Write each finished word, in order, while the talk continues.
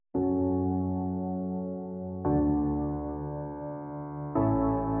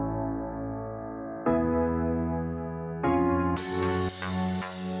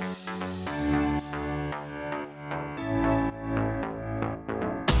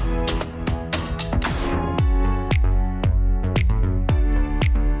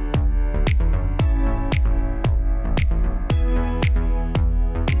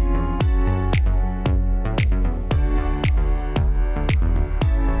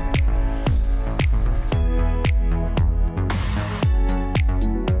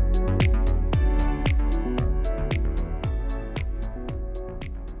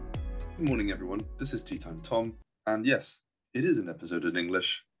This is Tea Time Tom, and yes, it is an episode in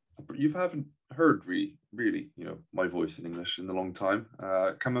English. You haven't heard really, my voice in English in a long time.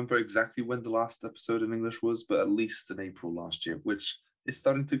 Can't remember exactly when the last episode in English was, but at least in April last year, which is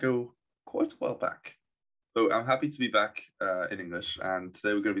starting to go quite a while back. So I'm happy to be back in English, and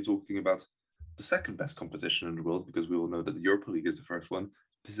today we're going to be talking about the second best competition in the world, because we all know that the Europa League is the first one.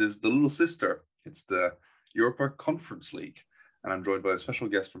 This is the little sister. It's the Europa Conference League. And I'm joined by a special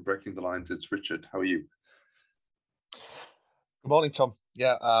guest from Breaking the Lines. It's Richard. How are you? Good morning, Tom.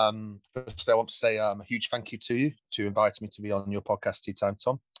 Yeah, firstly, I want to say a huge thank you to you to inviting me to be on your podcast, Tea Time,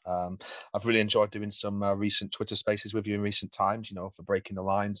 Tom. I've really enjoyed doing some recent Twitter spaces with you in recent times, for Breaking the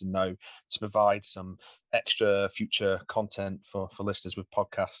Lines, and now to provide some extra future content for listeners with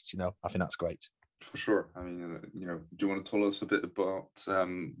podcasts. I think that's great. For sure. I mean, do you want to tell us a bit about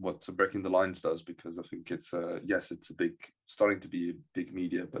what Breaking the Lines does? Because I think it's starting to be a big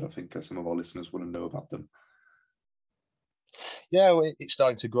media, but I think some of our listeners want to know about them. Yeah, it's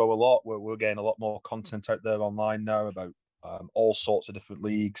starting to grow a lot. We're getting a lot more content out there online now about all sorts of different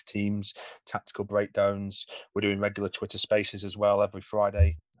leagues, teams, tactical breakdowns. We're doing regular Twitter spaces as well every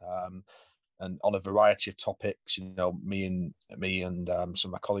Friday. And on a variety of topics, me and some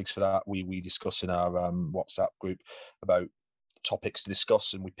of my colleagues for that, we discuss in our WhatsApp group about topics to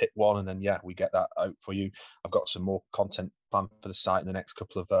discuss, and we pick one, and then we get that out for you. I've got some more content planned for the site in the next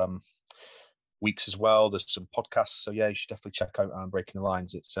couple of weeks as well. There's some podcasts, so you should definitely check out Breaking the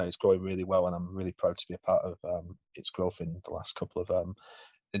Lines. It's growing really well, and I'm really proud to be a part of its growth in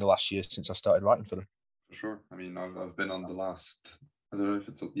the last year since I started writing for them. For sure. I mean, I've been on the last. I don't know if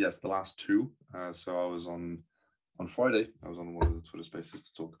it's the last two. So I was on Friday. I was on one of the Twitter spaces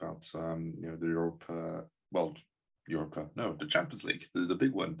to talk about the the Champions League, the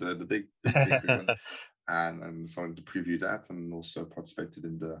big one, the big one, and started to preview that, and also participated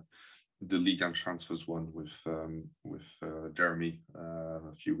in the League and Transfers one with Jeremy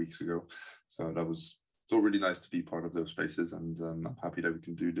a few weeks ago. So that was still really nice to be part of those spaces, and I'm happy that we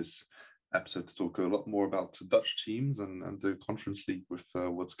can do this episode to talk a lot more about Dutch teams and the Conference League with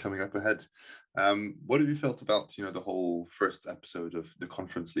what's coming up ahead. What have you felt about the whole first episode of the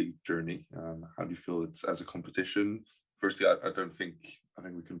Conference League journey? How do you feel it's as a competition? Firstly, I think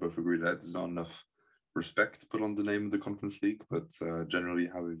we can both agree that there's not enough respect put on the name of the Conference League, but generally,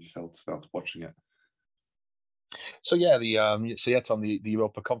 how have you felt about watching it? So it's on the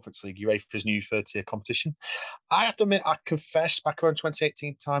Europa Conference League, UEFA's new third-tier competition. I have to admit, I confess, back around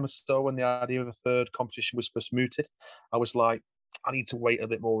 2018 time or so, when the idea of a third competition was first mooted, I was like, I need to wait a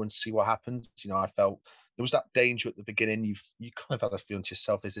bit more and see what happens. I felt there was that danger at the beginning. You kind of had a feeling to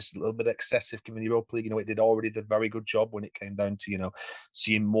yourself, is this a little bit excessive given the Europa League? It did already did a very good job when it came down to,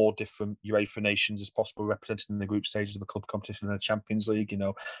 seeing more different UEFA nations as possible represented in the group stages of the club competition and the Champions League,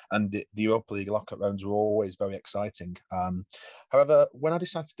 and the Europa League lockout rounds were always very exciting. However, when I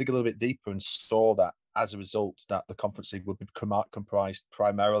decided to dig a little bit deeper and saw that as a result that the Conference League would be comprised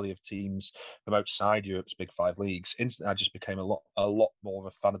primarily of teams from outside Europe's big five leagues, instantly I just became a lot more of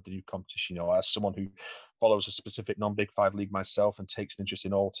a fan of the new competition. As someone who follows a specific non-big five league myself and takes an interest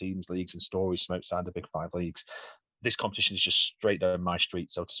in all teams, leagues and stories from outside the big five leagues, this competition is just straight down my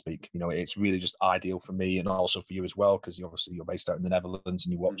street, so to speak. It's really just ideal for me and also for you as well, because you're based out in the Netherlands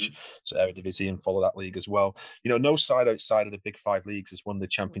and you watch Eredivisie and follow that league as well. No side outside of the big five leagues has won the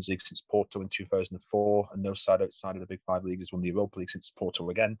Champions League since Porto in 2004, and no side outside of the big five leagues has won the Europa League since Porto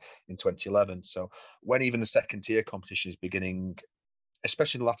again in 2011. So when even the second tier competition is beginning,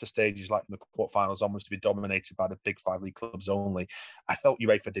 especially the latter stages, like from the quarterfinals onwards, to be dominated by the big five league clubs only, I felt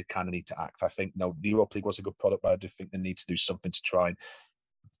UEFA did kind of need to act. I think, the Europa League was a good product, but I do think they need to do something to try and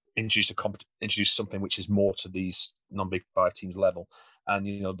introduce something which is more to these non-big five teams level. And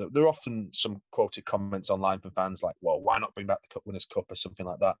there are often some quoted comments online from fans like, well, why not bring back the Cup Winners' Cup or something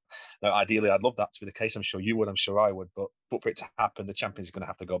like that? Now, ideally, I'd love that to be the case. I'm sure you would, I'm sure I would, but for it to happen, the Champions are going to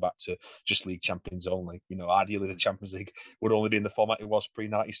have to go back to just league champions only. Ideally, the Champions League would only be in the format it was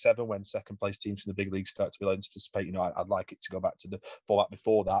pre-97, when second place teams from the big leagues start to be allowed to participate. I'd like it to go back to the format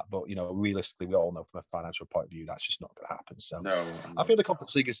before that, but realistically, we all know from a financial point of view that's just not going to happen. So no. I feel the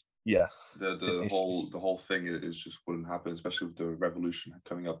Conference League is the whole thing is just wouldn't happen, especially with the revolution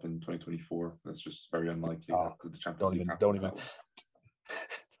coming up in 2024. That's just very unlikely that the Champions League happens that way.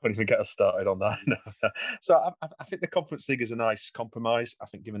 Don't even get us started on that. No. So I think the Conference League is a nice compromise. I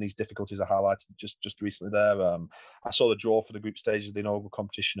think given these difficulties I highlighted just recently there, I saw the draw for the group stage of the inaugural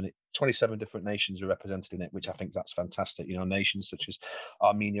competition, and 27 different nations are represented in it, which I think that's fantastic. You know, nations such as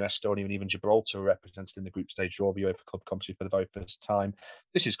Armenia, Estonia, and even Gibraltar are represented in the group stage draw of the UEFA Club competition for the very first time.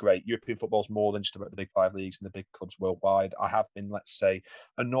 This is great. European football is more than just about the big five leagues and the big clubs worldwide. I have been, let's say,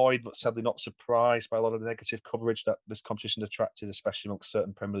 annoyed, but sadly not surprised by a lot of the negative coverage that this competition attracted, especially amongst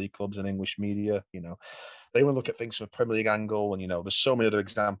certain Premier League clubs and English media. You know, they want to look at things from a Premier League angle, and there's so many other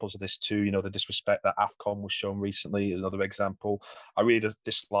examples of this too. The disrespect that AFCON was shown recently is another example. I really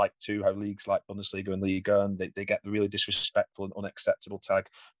dislike too how leagues like Bundesliga and Liga, and they get the really disrespectful and unacceptable tag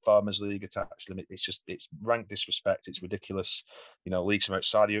Farmers League attached to them. It's rank disrespect. It's ridiculous. Leagues from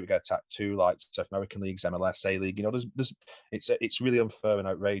outside of Europe get attacked too, like South American leagues, MLS A League. It's really unfair and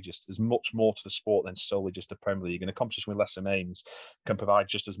outrageous. There's much more to the sport than solely just the Premier League, and a competition with lesser names can provide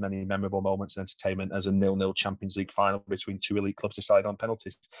just as many memorable moments and entertainment as a 0-0 Champions League final between two elite clubs decided on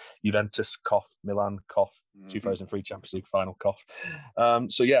penalties. Juventus, cough. Milan, cough. 2003 Champions League final, cough.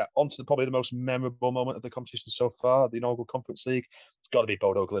 So yeah, on to probably the most memorable moment of the competition so far, the inaugural Conference League. It's got to be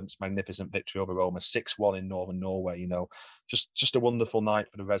Bodo Glimt's magnificent victory over Roma, 6-1 in Northern Norway. Just a wonderful night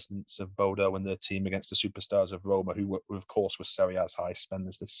for the residents of Bodo and their team against the superstars of Roma, who of course were Serie A's highest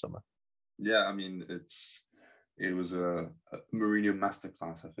spenders this summer. Yeah, I mean, it was a Mourinho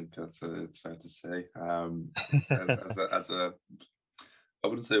masterclass. I think it's fair to say. As a I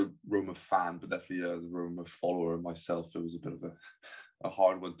wouldn't say a Roma fan, but definitely as a Roma follower myself, it was a bit of a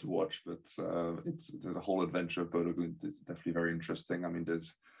hard one to watch. But the whole adventure of Bodo Glimt is definitely very interesting. I mean,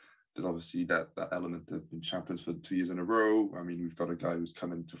 there's obviously that element. They've been champions for 2 years in a row. I mean, we've got a guy who's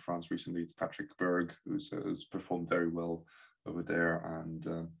come into France recently. It's Patrick Berg, who's performed very well over there, and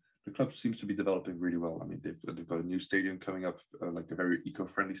the club seems to be developing really well. I mean, they've got a new stadium coming up, like a very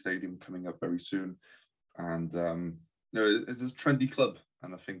eco-friendly stadium coming up very soon, and it's a trendy club,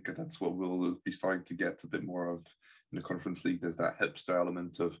 and I think that's what we'll be starting to get a bit more of in the Conference League. There's that hipster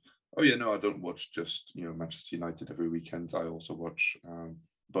element of, oh yeah, no, I don't watch just Manchester United every weekend. I also watch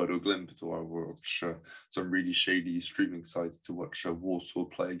Bodo Glimt, or I watch some really shady streaming sites to watch Warsaw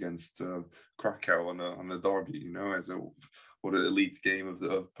play against Krakow on a derby. What an elite game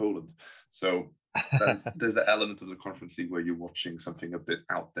of Poland. So there's that element of the Conference League where you're watching something a bit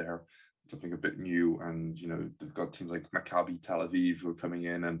out there, something a bit new, and they've got teams like Maccabi Tel Aviv who are coming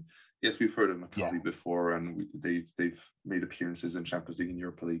in, and yes, we've heard of Maccabi before, and they've made appearances in Champions League and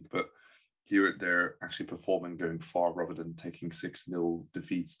Europa League, but here they're actually performing, going far, rather than taking 6-0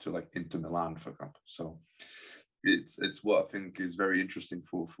 defeats to like Inter Milan, for example. So it's what I think is very interesting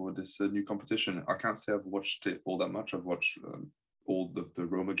for this new competition. I can't say I've watched it all that much. I've watched all of the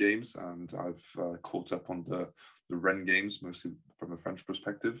Roma games, and I've caught up on the Rennes games, mostly from a French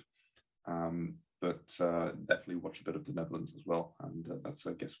perspective. But definitely watch a bit of the Netherlands as well, and that's,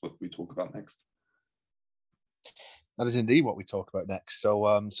 I guess, what we talk about next. That is indeed what we talk about next.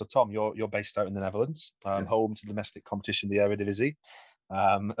 So, Tom, you're based out in the Netherlands, Yes. home to domestic competition, the Eredivisie.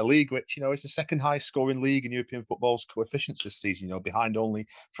 A league which, is the second highest scoring league in European football's coefficients this season, behind only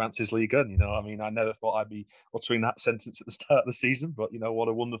France's Ligue 1. I mean, I never thought I'd be uttering that sentence at the start of the season, but, what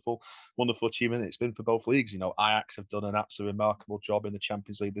a wonderful, wonderful achievement it's been for both leagues. Ajax have done an absolutely remarkable job in the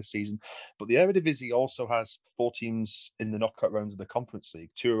Champions League this season, but the Eredivisie also has 4 teams in the knockout rounds of the Conference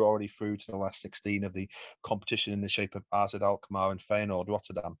League. 2 are already through to the last 16 of the competition in the shape of AZ Alkmaar and Feyenoord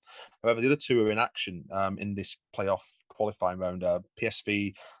Rotterdam. However, the other 2 are in action in this playoff qualifying round.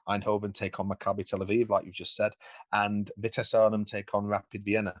 PSV Eindhoven take on Maccabi Tel Aviv, like you just said, and Vitesse Arnhem take on Rapid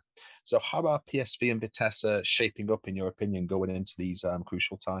Vienna. So how are PSV and Vitesse shaping up, in your opinion, going into these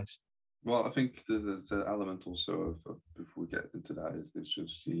crucial ties? Well, I think the element also of before we get into that is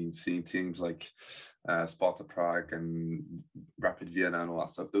just seeing teams like Sparta Prague and Rapid Vienna and all that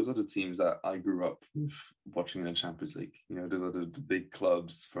stuff. Those are the teams that I grew up with watching in the Champions League. Those are the big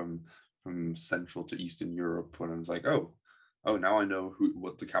clubs from Central to Eastern Europe, when I was like, oh, now I know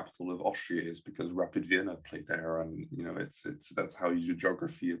what the capital of Austria is because Rapid Vienna played there, and it's that's how you do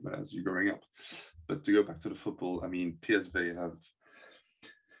geography as you're growing up. But to go back to the football, I mean, PSV have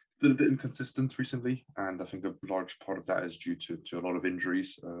been a bit inconsistent recently, and I think a large part of that is due to a lot of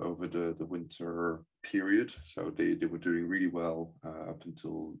injuries over the winter period. So they were doing really well up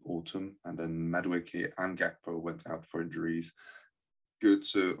until autumn, and then Madueke and Gakpo went out for injuries.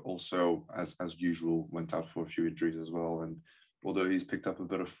 Götze also, as usual, went out for a few injuries as well. And although he's picked up a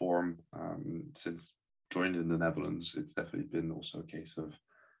bit of form since joining the Netherlands, it's definitely been also a case of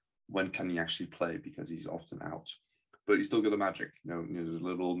when can he actually play, because he's often out. but he's still got the magic. There's a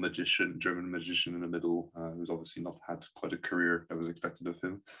little magician, German magician in the middle, who's obviously not had quite a career that was expected of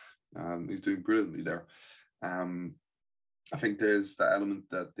him. He's doing brilliantly there. I think there's that element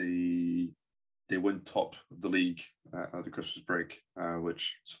that they went top of the league at the Christmas break,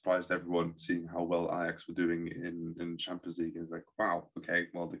 which surprised everyone, seeing how well Ajax were doing in Champions League. It's like, wow, okay,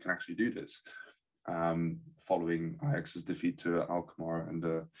 well, they can actually do this. Following Ajax's defeat to Alkmaar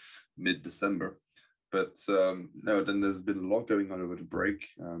in mid-December. But no, then there's been a lot going on over the break.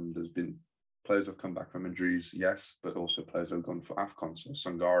 There's been players have come back from injuries, yes, but also players have gone for AFCON. So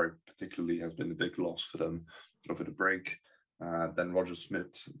Sangare particularly has been a big loss for them over the break. Then Roger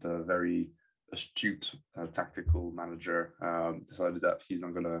Smith, the very astute tactical manager, decided that he's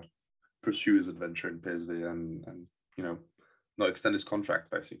not going to pursue his adventure in PSV and not extend his contract,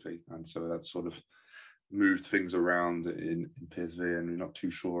 basically. And so that sort of moved things around in PSV, and we're not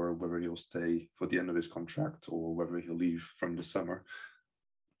too sure whether he'll stay for the end of his contract or whether he'll leave from the summer.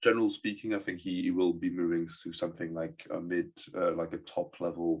 Generally speaking, I think he will be moving to something like a top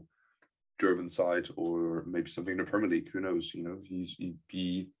level German side, or maybe something in the Premier League. Who knows? He'd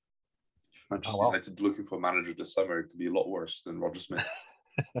be, if Manchester United looking for a manager this summer, it could be a lot worse than Roger Smith.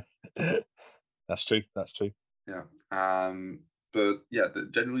 That's true. Yeah. But yeah,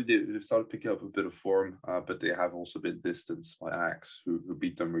 generally they've started picking up a bit of form, but they have also been distanced by Ajax, who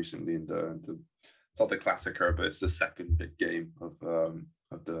beat them recently in it's not the Klassiker, but it's the second big game of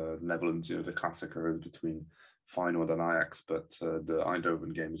the Netherlands. The Klassiker is between Feyenoord and Ajax, but the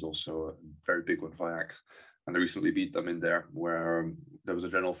Eindhoven game is also a very big one for Ajax, and they recently beat them in there, where there was a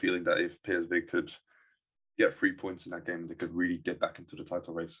general feeling that if PSV could get 3 points in that game, they could really get back into the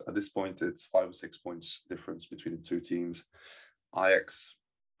title race. At this point, it's 5 or 6 points difference between the two teams. Ajax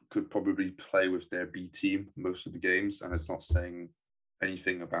could probably play with their B team most of the games, and it's not saying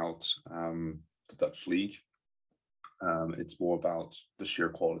anything about the Dutch league. It's more about the sheer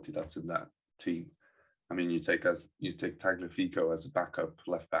quality that's in that team. I mean, you take Tagliafico as a backup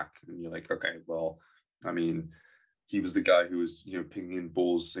left back, and you're like, okay, well, I mean, he was the guy who was pinging in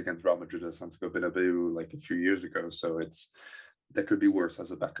balls against Real Madrid at Santiago Bernabeu like a few years ago. So that could be worse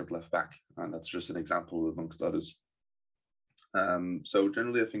as a backup left back, and that's just an example amongst others. So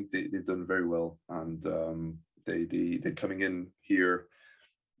generally, I think they've done very well, and they're coming in here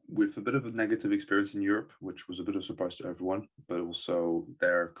with a bit of a negative experience in Europe, which was a bit of a surprise to everyone. But also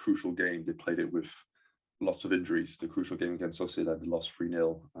their crucial game, they played it with lots of injuries. The crucial game against Sociedad, they lost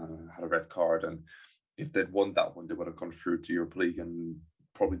 3-0, had a red card, and if they'd won that one, they would have gone through to Europa League and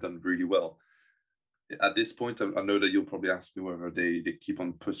probably done really well. At this point, I know that you'll probably ask me whether they keep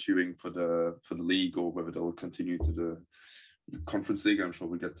on pursuing for the league or whether they'll continue to the Conference League. I'm sure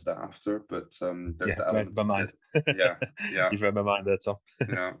we'll get to that after, but there's the element. My mind. Yeah. You've read my mind there, Tom.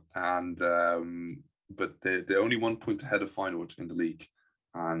 Yeah, and but they're only 1 point ahead of Feyenoord in the league,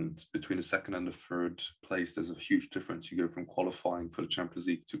 and between the second and the third place, there's a huge difference. You go from qualifying for the Champions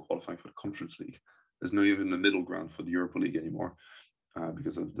League to qualifying for the Conference League. There's no even the middle ground for the Europa League anymore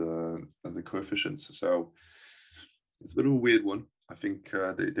because of the coefficients. So it's a bit of a weird one. I think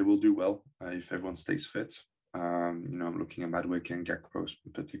they will do well if everyone stays fit. I'm looking at Madueke and Gakpo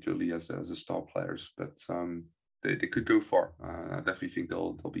particularly as the star players, but they could go far. I definitely think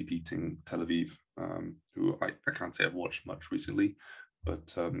they'll be beating Tel Aviv, who I can't say I've watched much recently, but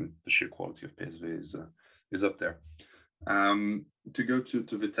the sheer quality of PSV is up there. To go to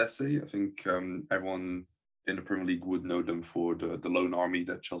Vitesse, I think everyone in the Premier League would know them for the loan army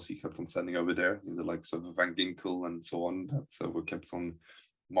that Chelsea kept on sending over there, the likes of Van Ginkel and so on, that were kept on.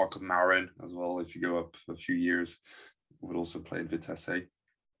 Marco Marin as well, if you go up a few years, would also play in Vitesse.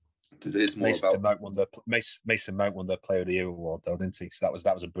 Today it's more Mason Mount won the Player of the Year award, though, didn't he? So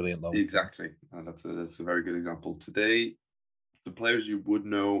that was a brilliant loan. Exactly, and that's a very good example. Today, the players you would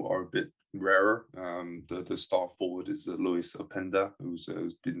know are a bit rarer. The star forward is Luis Openda, who's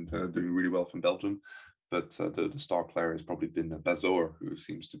been doing really well from Belgium, but the star player has probably been Bazor, who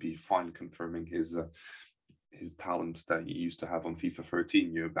seems to be finally confirming his talent that he used to have on FIFA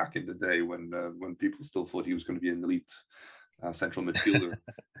 13, back in the day when people still thought he was going to be an elite central midfielder,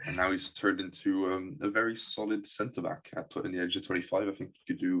 and now he's turned into a very solid centre back in the age of 25. I think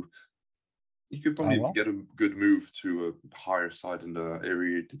you could probably get a good move to a higher side in the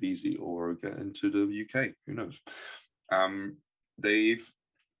Eredivisie or get into the UK. Who knows?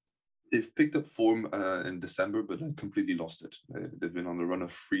 They've picked up form in December, but then completely lost it. They've been on the run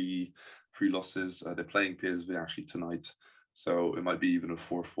of three losses. They're playing PSV actually tonight, so it might be even a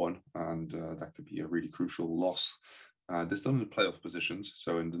fourth one, and that could be a really crucial loss. They're still in the playoff positions.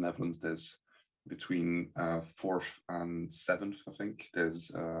 So in the Netherlands, there's between 4th and 7th, I think.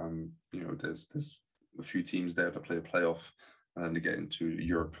 There's a few teams there that play a playoff, and then they get into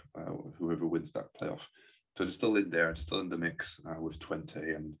Europe, whoever wins that playoff. So they're still in there, they're still in the mix with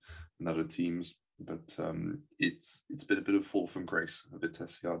Twente and other teams. But it's been a bit of fall from grace.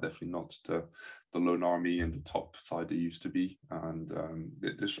 Vitesse are definitely not the lone army and the top side they used to be, and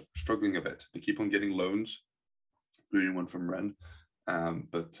they're struggling a bit. They keep on getting loans, including one from Rennes,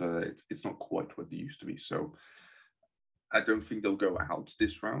 but it's not quite what they used to be. So I don't think they'll go out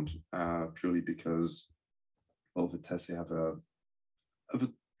this round, purely because Vitesse have a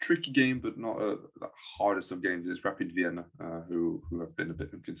tricky game, but not the hardest of games. Is Rapid Vienna, who have been a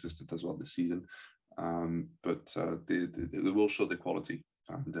bit inconsistent as well this season, but they will show their quality,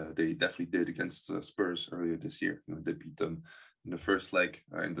 and they definitely did against Spurs earlier this year. They beat them in the first leg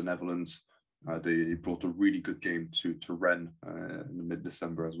in the Netherlands. They brought a really good game to Rennes in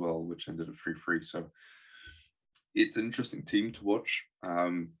mid-December as well, which ended at 3-3. So it's an interesting team to watch.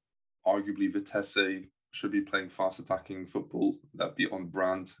 Arguably, Vitesse should be playing fast attacking football. That'd be on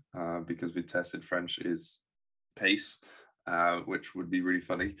brand, because Vitesse in French is pace, which would be really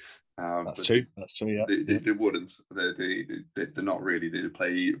funny. That's true. Yeah. They wouldn't. They're not really. They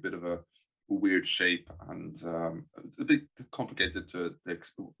play a bit of a weird shape, and it's a bit complicated to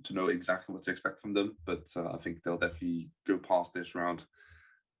know exactly what to expect from them. But I think they'll definitely go past this round.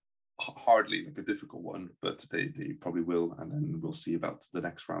 Hardly like a difficult one, but they probably will, and then we'll see about the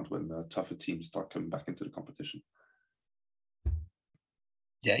next round when the tougher teams start coming back into the competition.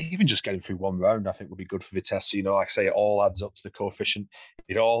 Yeah, even just getting through one round, I think would be good for Vitesse. Like I say, it all adds up to the coefficient.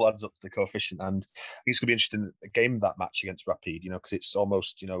 It all adds up to the coefficient, and I think it's going to be interesting game that match against Rapid. Because it's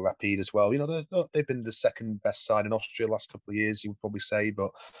almost Rapid as well. They've been the second best side in Austria the last couple of years, you would probably say,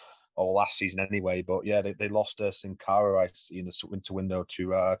 but or last season anyway. But yeah, they lost Sin Cara in the winter window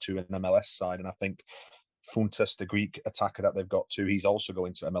to an MLS side, and I think Funtas, the Greek attacker that they've got too, he's also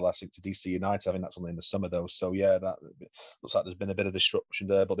going to MLS, to DC United. I think that's only in the summer though. So yeah, that looks like there's been a bit of disruption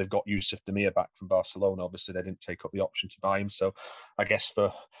there, but they've got Yusuf Demir back from Barcelona. Obviously, they didn't take up the option to buy him. So I guess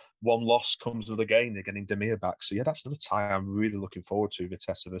for one loss comes another gain. They're getting Demir back. So yeah, that's another tie I'm really looking forward to,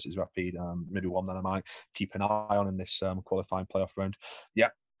 Vitesse versus Rapid. Maybe one that I might keep an eye on in this qualifying playoff round. Yeah,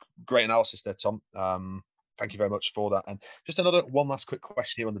 great analysis there, Tom. Thank you very much for that. And just one last quick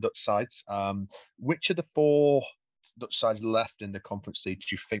question here on the Dutch sides. Which of the four Dutch sides left in the Conference League do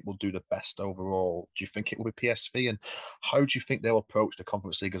you think will do the best overall? Do you think it will be PSV? And how do you think they'll approach the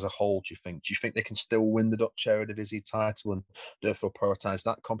Conference League as a whole, do you think? Do you think they can still win the Dutch Eredivisie title and therefore prioritise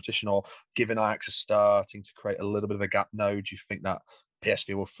that competition? Or given Ajax is starting to create a little bit of a gap now, do you think that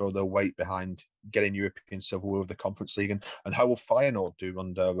PSV will throw their weight behind getting European silverware of the Conference League? And how will Feyenoord do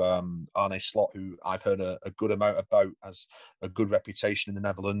under Arne Slot, who I've heard a good amount about, as a good reputation in the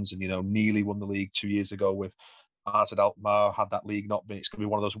Netherlands, and nearly won the league 2 years ago with AZ Alkmaar. Had that league not been, it's going to be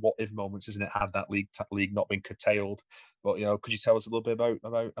one of those what if moments, isn't it? Had that league not been curtailed. But could you tell us a little bit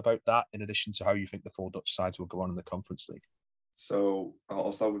about that, in addition to how you think the four Dutch sides will go on in the Conference League? So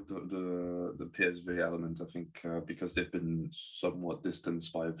I'll start with the PSV element. I think because they've been somewhat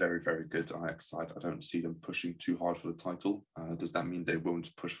distanced by a very, very good Ajax side, I don't see them pushing too hard for the title. Does that mean they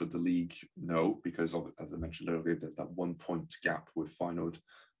won't push for the league? No, because as I mentioned earlier, there's that 1 point gap with Feyenoord,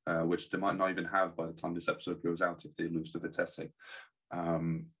 which they might not even have by the time this episode goes out if they lose to Vitesse.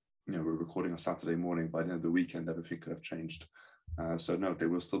 We're recording on Saturday morning. By the end of the weekend, everything could have changed. So no, they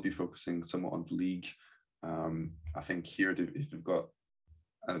will still be focusing somewhat on the league. I think here if they've got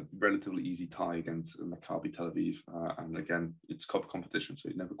a relatively easy tie against Maccabi Tel Aviv, and again it's cup competition, so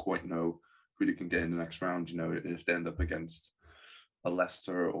you never quite know who they can get in the next round. If they end up against a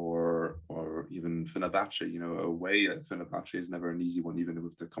Leicester or even Fenerbahce, away at Fenerbahce is never an easy one, even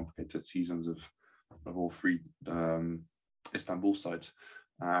with the complicated seasons of all three Istanbul sides.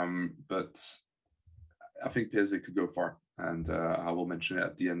 But I think PSV could go far, and I will mention it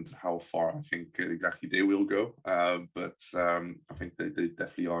at the end how far I think exactly they will go. But I think they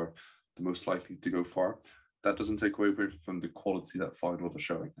definitely are the most likely to go far. That doesn't take away from the quality that Feyenoord are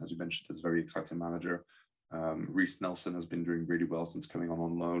showing. As you mentioned, it's a very exciting manager. Reece Nelson has been doing really well since coming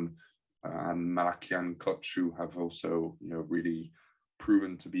on loan, and Malakian Kochu have also really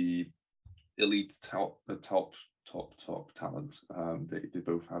proven to be elite top talent. They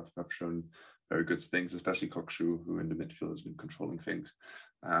both have shown very good things, especially Kokshu, who in the midfield has been controlling things.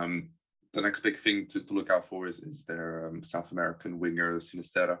 The next big thing to look out for is their South American winger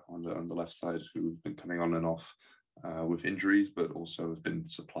Sinisterra on the left side, who've been coming on and off with injuries, but also have been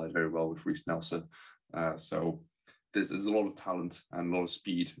supplied very well with Reece Nelson. So there's a lot of talent and a lot of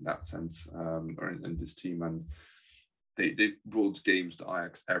speed in that sense in this team, and they've brought games to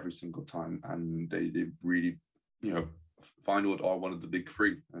Ajax every single time, and they really Feyenoord are one of the big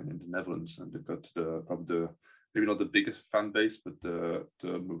three in the Netherlands, and they've got probably maybe not the biggest fan base, but the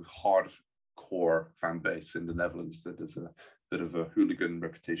hardcore fan base in the Netherlands. That is a bit of a hooligan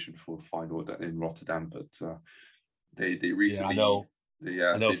reputation for Feyenoord in Rotterdam, but they recently. I know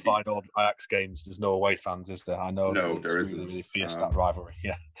Feyenoord Ajax games. There's no away fans, is there? I know no, that it's really, really fierce, that rivalry.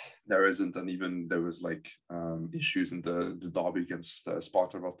 Yeah, there isn't, and even there was like issues in the derby against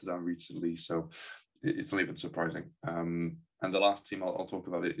Sparta Rotterdam recently, so it's not even surprising. And the last team I'll talk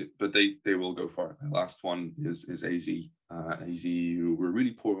about it, but they will go far. The last one is AZ. AZ, who were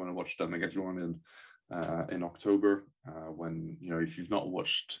really poor when I watched them against Rouen in October. When if you've not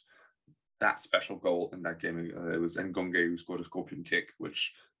watched that special goal in that game, it was Ngonge who scored a scorpion kick,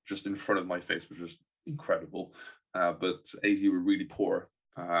 which just in front of my face was just incredible. But AZ were really poor,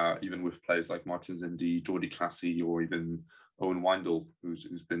 even with players like Martin Zindi, Jordi Classy, or even Owen Wijndal, who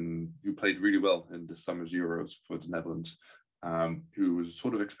played really well in this summer's Euros for the Netherlands, who was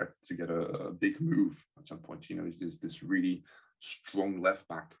sort of expected to get a big move at some point. He's this really strong left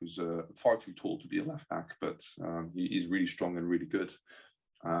back who's far too tall to be a left back, but he's really strong and really good.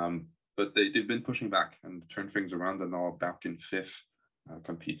 But they've been pushing back and turned things around, and are back in fifth,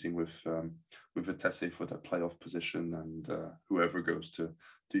 competing with Vitesse for that playoff position, and whoever goes to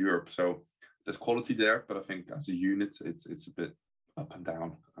Europe. So there's quality there, but I think as a unit, it's a bit up and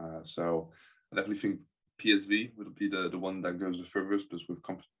down. So I definitely think PSV would be the one that goes the furthest, but with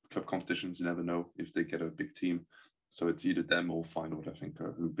cup competitions, you never know if they get a big team. So it's either them or Feyenoord, I think,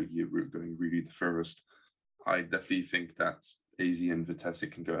 who would be going really the furthest. I definitely think that AZ and Vitesse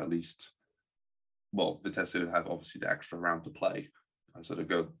can go at least. Well, Vitesse will have obviously the extra round to play, so they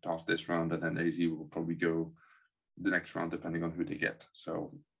go past this round, and then AZ will probably go the next round depending on who they get.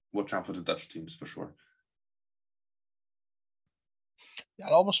 So watch out for the Dutch teams for sure. Yeah,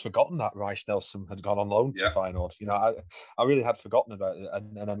 I'd almost forgotten that Rice Nelson had gone on loan to Feyenoord. I really had forgotten about it.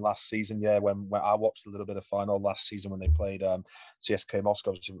 And then last season, when I watched a little bit of Feyenoord last season when they played CSK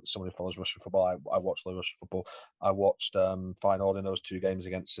Moscow. Someone who follows Russian football, I watched the Russian football. I watched Feyenoord in those two games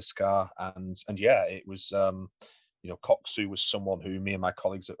against CSKA, and it was. Koksu was someone who me and my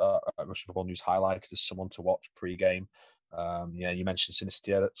colleagues at Russian Football News highlighted as someone to watch pre-game. You mentioned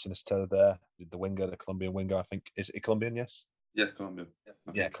Sinisterra there, the winger, the Colombian winger. I think is it Colombian? Yes. Yes, Colombian.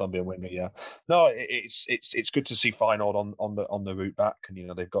 Yeah, Colombian winger. Yeah, no, it's good to see Feyenoord on the route back,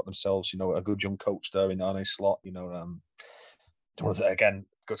 and they've got themselves a good young coach there in Arne Slot. Again,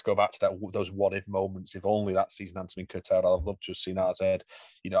 got to go back to those what if moments. If only that season hadn't been curtailed, I'd have loved to have seen AZ. I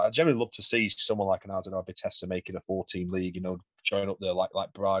generally love to see someone like an AZ or Vitesse making a 4-team league. Join up there like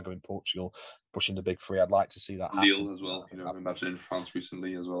Braga in Portugal, pushing the big three. I'd like to see that happen. Lille as well. Imagine in France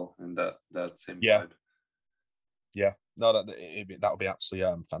recently as well, in that same vibe. Yeah, no, that would be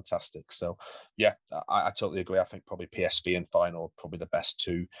absolutely fantastic. So, yeah, I totally agree. I think probably PSV and Feyenoord probably the best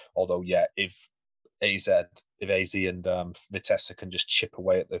two. Although, if AZ and Vitesse can just chip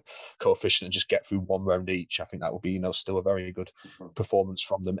away at the coefficient and just get through one round each, I think that would be still a very good performance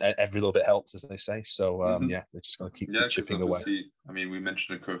from them. Every little bit helps, as they say. So they're just going to keep chipping away. I mean, we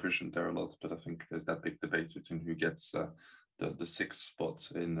mentioned the coefficient there a lot, but I think there's that big debate between who gets the sixth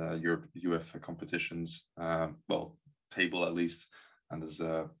spot in UEFA competitions, table at least, and there's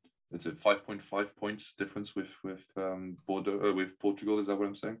it's a 5.5 points difference with Bordeaux with Portugal. Is that what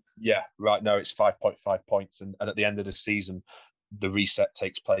I'm saying? Yeah, right. No, it's 5.5 points, and at the end of the season, the reset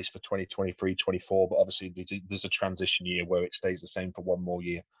takes place for 2023-24. But obviously, there's a transition year where it stays the same for one more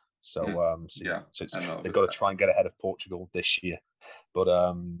year. So they've got to try and get ahead of Portugal this year. But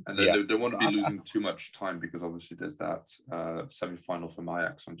they don't want to be losing too much time, because obviously there's that semi-final from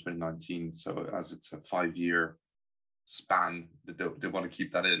Ajax in 2019. So as it's a 5-year span, they want to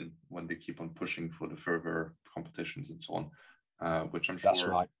keep that in when they keep on pushing for the further competitions and so on, which I'm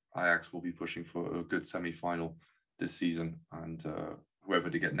sure Ajax will be pushing for a good semi-final this season, and whoever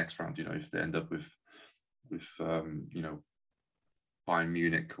they get next round, if they end up with Bayern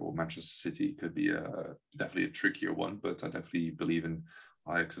Munich or Manchester City, could be definitely a trickier one, but I definitely believe in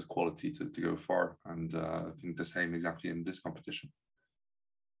Ajax's quality to go far, and I think the same exactly in this competition.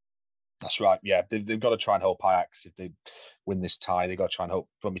 That's right. Yeah, they've got to try and help Ajax if they win this tie. They've got to try and hope.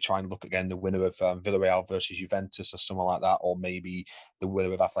 When we try and look again, the winner of Villarreal versus Juventus or someone like that, or maybe the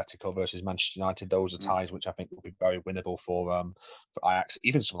winner of Atletico versus Manchester United. Those are ties which I think will be very winnable for Ajax.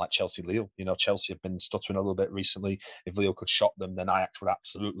 Even someone like Chelsea-Lille. Chelsea have been stuttering a little bit recently. If Lille could shock them, then Ajax would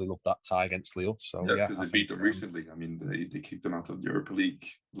absolutely love that tie against Lille. So because they beat them recently. I mean, they kicked them out of the Europa League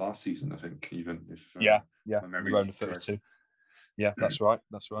last season, I think. Even if my memory is correct. Yeah, that's right.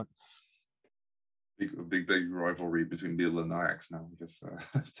 That's right. big rivalry between Lille and Ajax now. I guess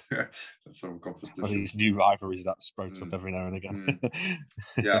that's some Or competition. these new rivalries that sprout up Mm, every now and again. mm.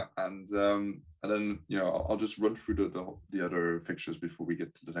 Yeah, and then I'll just run through the other fixtures before we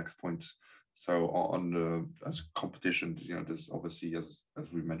get to the next points. So on the as competitions, there's obviously as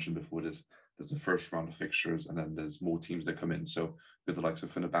we mentioned before, there's the first round of fixtures, and then there's more teams that come in. So with the likes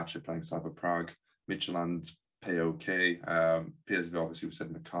of Fenerbahce playing Slavia Prague, Midtjylland, POK, PSV obviously we said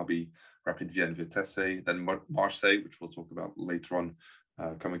Maccabi, Rapid Vienna, Vitesse, then Marseille, which we'll talk about later on,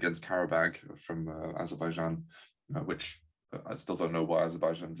 come against Karabakh from Azerbaijan, which I still don't know why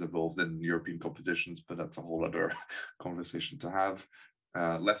Azerbaijan's involved in European competitions, but that's a whole other conversation to have.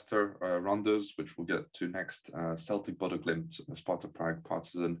 Leicester, Randers, which we'll get to next, Celtic, Bodo Glimt, Sparta Prague,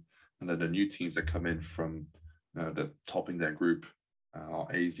 Partizan, and then the new teams that come in from the topping their group are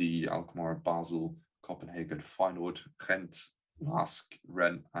AZ, Alkmaar, Basel, Copenhagen, Feyenoord, Gent, Lask,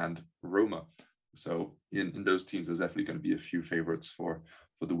 Rennes, and Roma. So in those teams, there's definitely going to be a few favorites for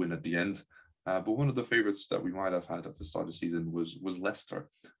the win at the end. But one of the favorites that we might have had at the start of the season was Leicester.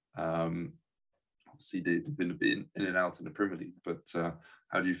 Obviously, they've been a bit in and out in the Premier League, but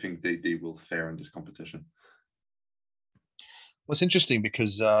how do you think they will fare in this competition? Well, it's interesting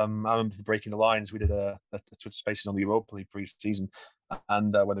because I remember for Breaking the Lines, we did a Twitter Spaces on the Europa League pre-season,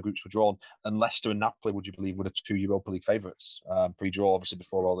 and when the groups were drawn, and Leicester and Napoli, would you believe, were the two Europa League favourites pre-draw, obviously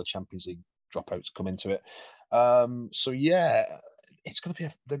before all the Champions League dropouts come into it. So yeah,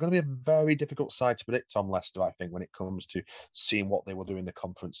 they're going to be a very difficult side to predict on Leicester, I think, when it comes to seeing what they will do in the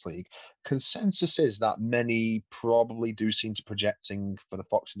Conference League. Consensus is that many probably do seem to projecting for the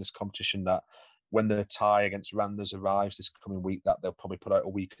Fox in this competition that when the tie against Randers arrives this coming week, that they'll probably put out a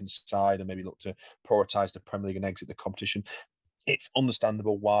weakened side and maybe look to prioritise the Premier League and exit the competition. It's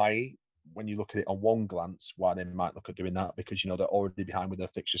understandable why, when you look at it on one glance, why they might look at doing that, because they're already behind with their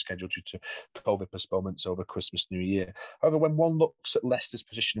fixture schedule due to COVID postponements over Christmas, New Year. However, when one looks at Leicester's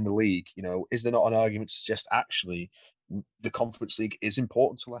position in the league, is there not an argument to suggest actually the Conference League is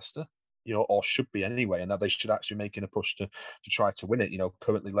important to Leicester? Or should be anyway, and that they should actually be making a push to try to win it.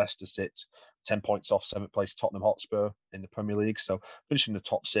 Currently Leicester sit 10 points off 7th place Tottenham Hotspur in the Premier League. So finishing the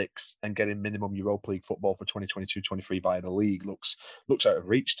top 6 and getting minimum Europa League football for 2022-23 via the league looks out of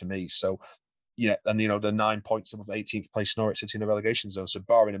reach to me. So yeah, and the 9 points above 18th place Norwich City in the relegation zone. So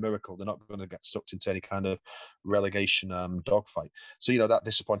barring a miracle, they're not going to get sucked into any kind of relegation dogfight. So that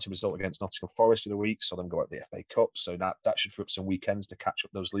disappointing result against Nottingham Forest in the week saw them go out the FA Cup. So that should free up some weekends to catch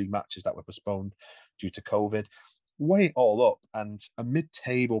up those league matches that were postponed due to COVID. Weigh it all up, and a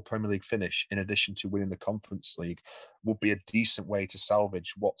mid-table Premier League finish, in addition to winning the Conference League, would be a decent way to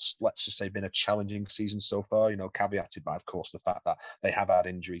salvage what's, let's just say, been a challenging season so far. Caveated by, of course, the fact that they have had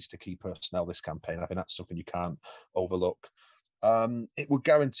injuries to key personnel this campaign. I think that's something you can't overlook. It would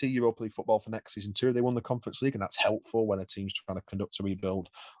guarantee Europa League football for next season too. They won the Conference League, and that's helpful when a team's trying to conduct a rebuild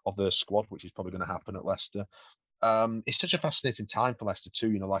of their squad, which is probably going to happen at Leicester. It's such a fascinating time for Leicester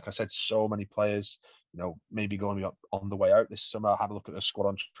too. Like I said, so many players, maybe going on the way out this summer. I had a look at the squad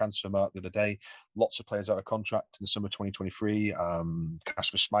on Transfermarkt the other day. Lots of players out of contract in the summer 2023.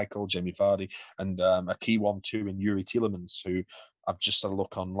 Kasper Schmeichel, Jamie Vardy, and a key one too in Yuri Tielemans, who I've just had a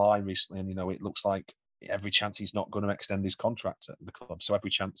look online recently, and it looks like every chance he's not going to extend his contract at the club. So every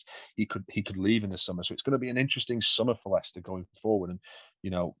chance he could leave in the summer. So it's going to be an interesting summer for Leicester going forward.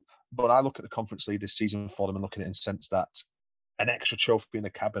 And but I look at the Conference League this season for them and look at it in the sense that an extra trophy in the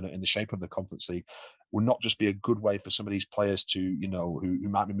cabinet in the shape of the Conference League will not just be a good way for some of these players to, who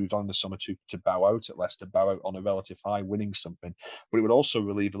might be moved on in the summer to bow out at Leicester, bow out on a relative high, winning something, but it would also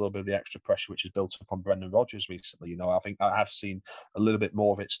relieve a little bit of the extra pressure which is built up on Brendan Rodgers recently. I think I have seen a little bit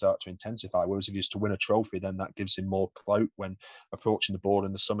more of it start to intensify, whereas if he was to win a trophy, then that gives him more clout when approaching the board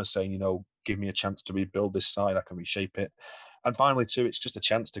in the summer, saying, give me a chance to rebuild this side, I can reshape it. And finally, too, it's just a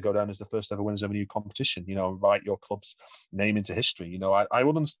chance to go down as the first ever winners of a new competition, write your club's name into history. I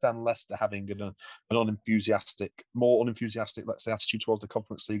would understand Leicester having more unenthusiastic, let's say, attitude towards the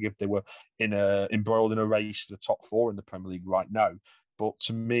Conference League if they were embroiled in a race for the top 4 in the Premier League right now. But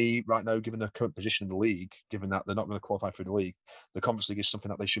to me, right now, given their current position in the league, given that they're not going to qualify for the league, the Conference League is something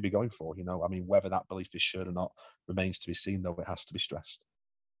that they should be going for. Whether that belief is shared or not remains to be seen, though it has to be stressed.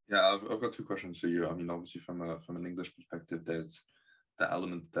 Yeah, I've got 2 questions for you. Obviously, from an English perspective, there's the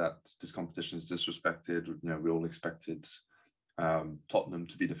element that this competition is disrespected. We all expected Tottenham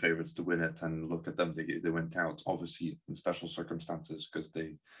to be the favourites to win it, and look at them, they went out obviously in special circumstances, because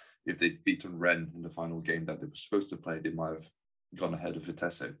if they'd beaten Rennes in the final game that they were supposed to play, they might have gone ahead of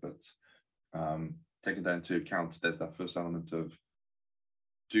Vitesse. But taking that into account, there's that first element of,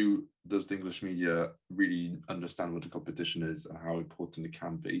 does the English media really understand what the competition is and how important it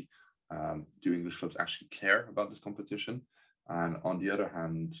can be? Do English clubs actually care about this competition? And on the other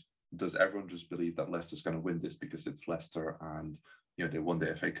hand, does everyone just believe that Leicester's going to win this because it's Leicester and they won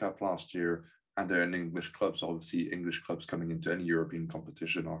the FA Cup last year and they're an English club? So obviously, English clubs coming into any European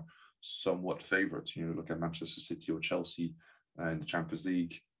competition are somewhat favourites. Look at Manchester City or Chelsea in the Champions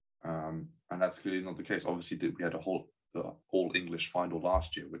League, and that's clearly not the case. Obviously, we had the whole English final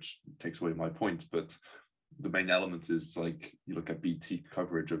last year, which takes away my point, but the main element is like you look at BT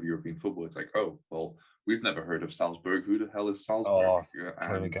coverage of European football. It's like, oh well, we've never heard of Salzburg. Who the hell is Salzburg? Oh,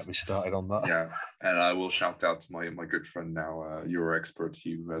 don't even get me started on that. Yeah, and I will shout out to my good friend now, Euro expert,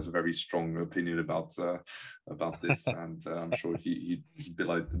 who has a very strong opinion about this, and I'm sure he'd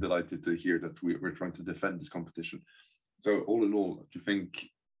delighted to hear that we're trying to defend this competition. So all in all, do you think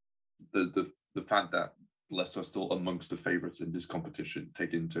the fact that Leicester are still amongst the favourites in this competition,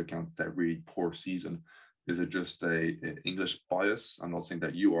 taking into account that really poor season, is it just a English bias? I'm not saying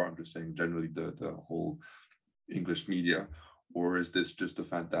that you are. I'm just saying generally the whole English media, or is this just the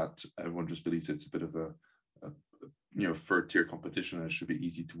fact that everyone just believes it's a bit of a third tier competition and it should be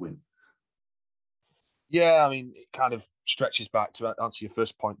easy to win? Yeah, I mean, it kind of stretches back to answer your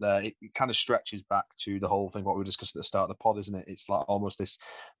first point there. It kind of stretches back to the whole thing what we discussed at the start of the pod, isn't it? It's like almost this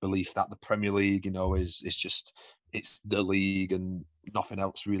belief that the Premier League, is just it's the league and nothing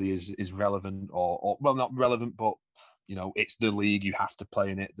else really is relevant or well, not relevant, but it's the league. You have to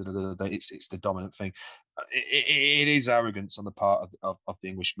play in it. It's the dominant thing. It is arrogance on the part of the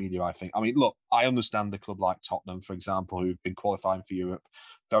English media, I think. I mean, look, I understand a club like Tottenham, for example, who've been qualifying for Europe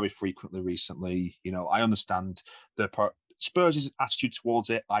very frequently recently. I understand Spurs' attitude towards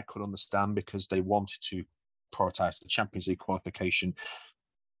it. I could understand because they wanted to prioritise the Champions League qualification.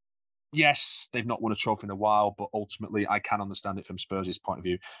 Yes, they've not won a trophy in a while, but ultimately I can understand it from Spurs' point of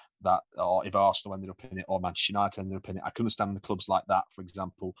view that, or if Arsenal ended up in it or Manchester United ended up in it, I can understand the clubs like that, for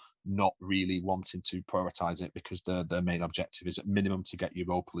example, not really wanting to prioritise it because their main objective is at minimum to get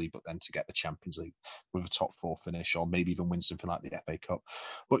Europa League, but then to get the Champions League with a top four finish or maybe even win something like the FA Cup.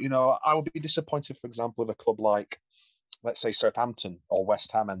 But, I would be disappointed, for example, if a club like, let's say, Southampton or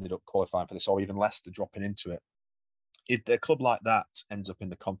West Ham ended up qualifying for this, or even Leicester dropping into it. If a club like that ends up in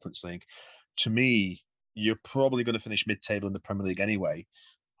the Conference League, to me, you're probably going to finish mid-table in the Premier League anyway.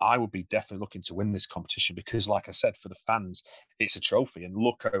 I would be definitely looking to win this competition because, like I said, for the fans, it's a trophy. And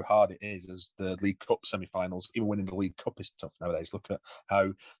look how hard it is as the League Cup semi-finals. Even winning the League Cup is tough nowadays. Look at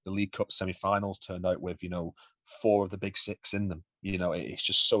how the League Cup semi-finals turned out with, four of the big six in them. It's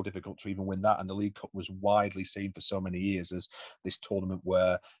just so difficult to even win that. And the League Cup was widely seen for so many years as this tournament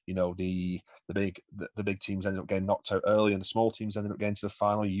where, the big teams ended up getting knocked out early and the small teams ended up getting to the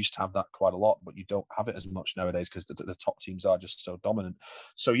final. You used to have that quite a lot, but you don't have it as much nowadays because the top teams are just so dominant.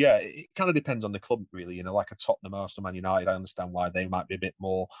 So yeah, it kind of depends on the club, really. Like a Tottenham, Arsenal, Man United, I understand why they might be a bit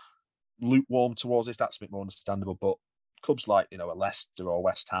more lukewarm towards this. That's a bit more understandable. But clubs like a Leicester or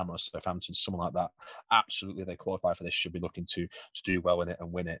West Ham or Southampton, someone like that, absolutely, they qualify for this, should be looking to do well in it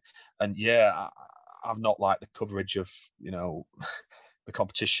and win it. And yeah, I've not liked the coverage of the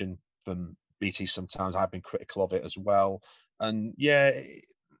competition from BT. Sometimes I've been critical of it as well. And yeah,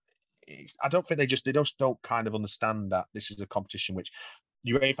 I don't think they just don't kind of understand that this is a competition which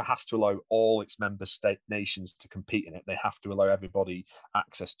UEFA has to allow all its member state nations to compete in it. They have to allow everybody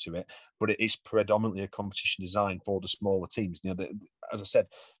access to it, but it is predominantly a competition designed for the smaller teams. As I said,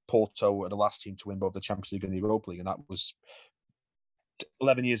 Porto were the last team to win both the Champions League and the Europa League, and that was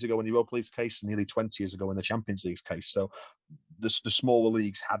 11 years ago in the Europa League's case, and nearly 20 years ago in the Champions League's case. So the smaller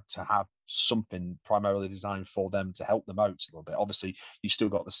leagues had to have something primarily designed for them to help them out a little bit. Obviously, you've still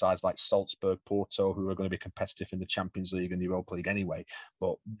got the sides like Salzburg, Porto, who are going to be competitive in the Champions League and the Europa League anyway.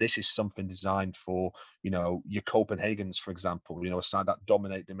 But this is something designed for, your Copenhagen's, for example, a side that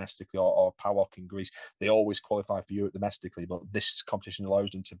dominate domestically, or PAOK in Greece. They always qualify for Europe domestically, but this competition allows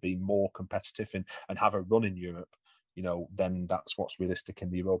them to be more competitive and have a run in Europe. Then that's what's realistic in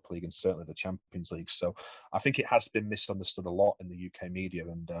the Europa League and certainly the Champions League. So I think it has been misunderstood a lot in the UK media.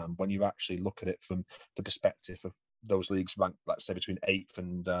 And when you actually look at it from the perspective of those leagues ranked, let's say, between 8th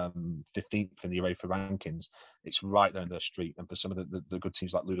and 15th in the UEFA rankings, it's right there in their street. And for some of the good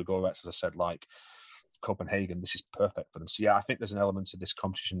teams like Ludogorets, as I said, like Copenhagen, this is perfect for them. So yeah, I think there's an element of this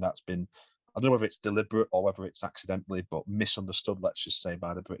competition that's been, I don't know whether it's deliberate or whether it's accidentally, but misunderstood, let's just say,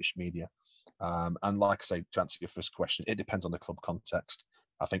 by the British media. And like I say, to answer your first question, it depends on the club context.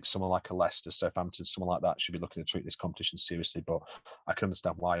 I think someone like a Leicester, Southampton, someone like that should be looking to treat this competition seriously. But I can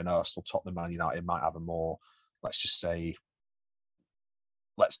understand why an Arsenal, Tottenham, Man United might have a more, let's just say,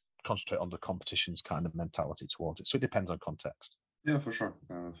 let's concentrate on the competition's kind of mentality towards it. So it depends on context. Yeah, for sure.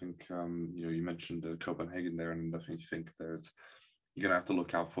 I think you mentioned Copenhagen there, and I definitely think there's you're going to have to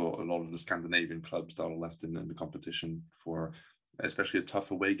look out for a lot of the Scandinavian clubs that are left in the competition for especially a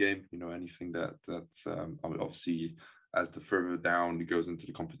tough away game. Anything obviously as the further down it goes into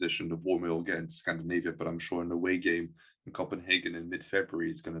the competition, the warmer it'll get into Scandinavia. But I'm sure an away game in Copenhagen in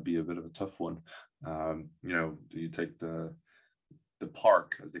mid-February is going to be a bit of a tough one. You take the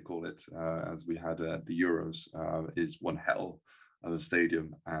Park, as they call it, as we had at the Euros, is one hell of a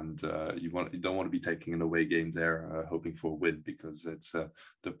stadium, and you don't want to be taking an away game there, hoping for a win, because it's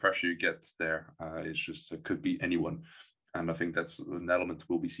the pressure you get there is just could be anyone, and I think that's an element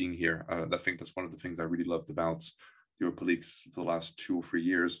we'll be seeing here. I think that's one of the things I really loved about Europa Leagues for the last 2 or 3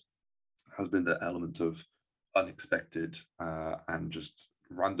 years has been the element of unexpected and just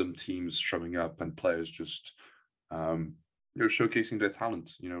random teams showing up and players just showcasing their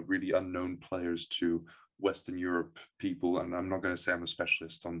talent. Really unknown players to Western Europe people, and I'm not going to say I'm a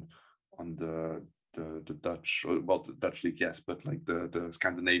specialist on the Dutch, the Dutch league, yes, but like the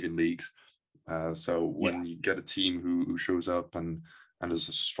Scandinavian leagues. So when you get a team who shows up and there's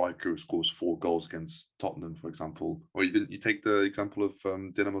a striker who scores 4 goals against Tottenham, for example, or even you take the example of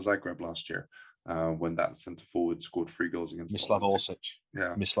Dinamo Zagreb last year, when that centre forward scored 3 goals against Mislav Orsic.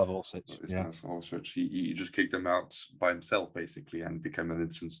 Yeah, Mislav Orsic. Yeah, Orsic. He just kicked them out by himself basically, and became an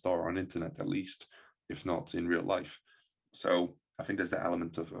instant star on internet, at least, if not in real life. So I think there's the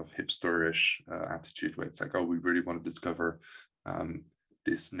element of hipsterish attitude where it's like, oh, we really want to discover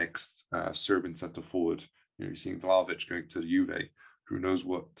this next Serbian centre forward. You're seeing Vlahovic going to the Juve. Who knows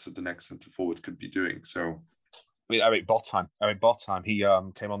what the next centre forward could be doing? So, Eric Botheim, he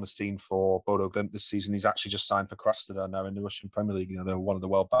came on the scene for Bodo Glimt this season. He's actually just signed for Krasnodar now in the Russian Premier League. They're one of the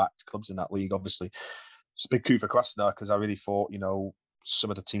well-backed clubs in that league. Obviously, it's a big coup for Krasnodar, because I really thought, some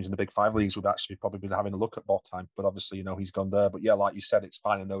of the teams in the Big Five leagues would actually probably be having a look at Botheim. But obviously, he's gone there. But yeah, like you said, it's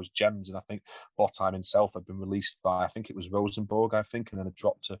finding those gems. And I think Botheim himself had been released by, I think it was Rosenborg, and then it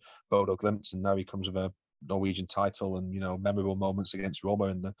dropped to Bodo Glimt, and now he comes with a Norwegian title and memorable moments against Roma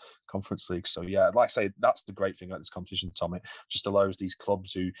in the Conference League. So yeah, like I say, that's the great thing about this competition, Tom. It just allows these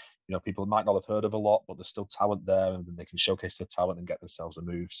clubs who people might not have heard of a lot, but there's still talent there, and they can showcase their talent and get themselves a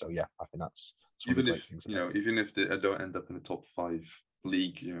move. So yeah, I think that's even if even if they don't end up in the top 5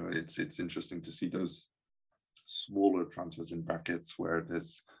 league, it's interesting to see those smaller transfers in brackets where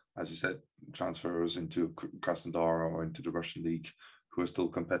there's, as you said, transfers into Krasnodar or into the Russian league who are still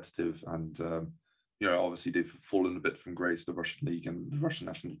competitive, and obviously they've fallen a bit from grace, the Russian league and the Russian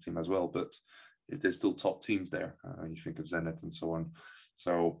national team as well, but there's still top teams there. You think of Zenit and so on.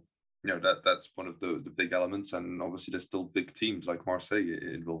 So that's one of the big elements, and obviously there's still big teams like Marseille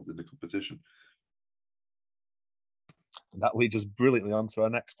involved in the competition. And that leads us brilliantly on to our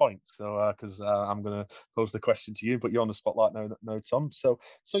next point. So, because I'm going to pose the question to you, but you're on the spotlight now, Tom. So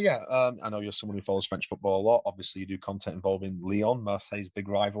yeah, I know you're someone who follows French football a lot. Obviously, you do content involving Lyon, Marseille's big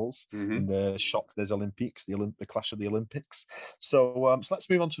rivals, in the Choc des Olympiques, the clash of the Olympics. So, so let's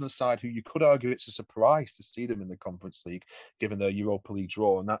move on to the side who you could argue it's a surprise to see them in the Conference League, given their Europa League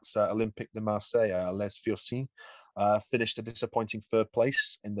draw, and that's Olympique de Marseille, Les Phocéens. Finished a disappointing 3rd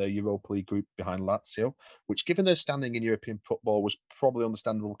place in the Europa League group behind Lazio, which, given their standing in European football, was probably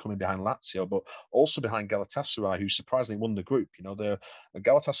understandable coming behind Lazio, but also behind Galatasaray, who surprisingly won the group. The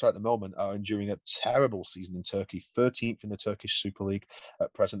Galatasaray at the moment are enduring a terrible season in Turkey, 13th in the Turkish Super League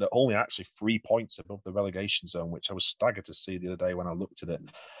at present, at only actually 3 points above the relegation zone, which I was staggered to see the other day when I looked at it.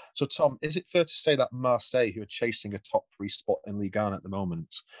 So, Tom, is it fair to say that Marseille, who are chasing a top 3 spot in Ligue 1 at the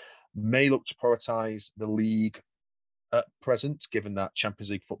moment, may look to prioritise the league at present, given that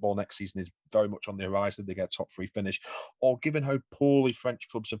Champions League football next season is very much on the horizon, they get a top 3 finish, or given how poorly French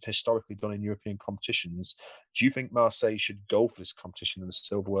clubs have historically done in European competitions, do you think Marseille should go for this competition and the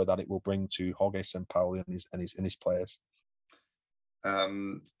silverware that it will bring to Jorge Sampaoli and his players? I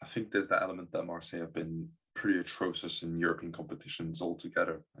think there's that element that Marseille have been pretty atrocious in European competitions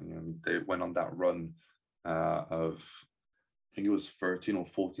altogether. They went on that run of, I think it was 13 or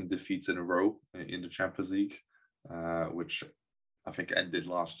 14 defeats in a row in the Champions League. Which I think ended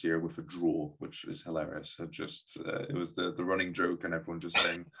last year with a draw, which is hilarious. It was the running joke, and everyone just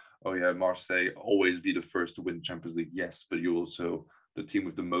saying, "Oh yeah, Marseille always be the first to win Champions League." Yes, but you're also the team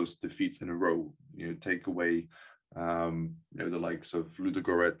with the most defeats in a row. Take away, the likes of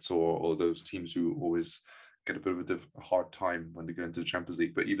Ludogorets or those teams who always get a bit of a hard time when they go into the Champions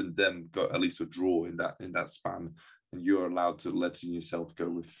League. But even them got at least a draw in that span. And you're allowed to let yourself go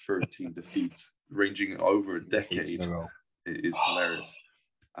with 13 defeats, ranging over a decade. It is hilarious.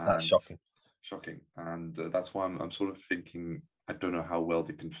 That's shocking. And that's why I'm sort of thinking, I don't know how well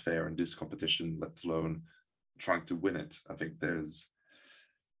they can fare in this competition, let alone trying to win it. I think there's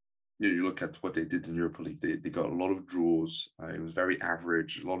you look at what they did in Europa League. They got a lot of draws. It was very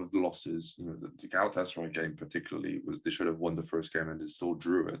average. A lot of the losses. The Galatasaray game particularly they should have won the first game and they still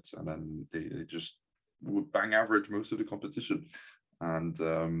drew it, and then they just would bang average most of the competition. And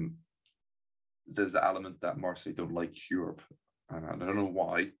there's the element that Marseille don't like Europe, and I don't know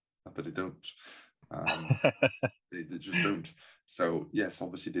why, but they don't. They just don't. So yes,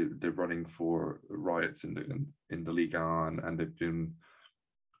 obviously they're running for riots in the Liga, and they've been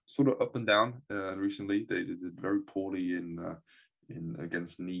sort of up and down recently. They did very poorly in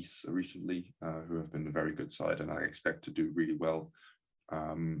against Nice recently, who have been a very good side, and I expect to do really well.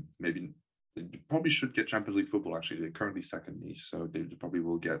 Maybe they probably should get Champions League football. Actually, they're currently second Nice, so they probably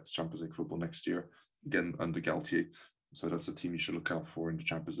will get Champions League football next year again under Galtier. So that's a team you should look out for in the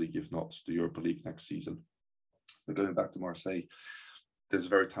Champions League, if not the Europa League next season. But going back to Marseille, there's a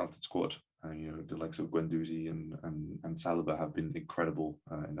very talented squad. The likes of Guendouzi and Saliba have been incredible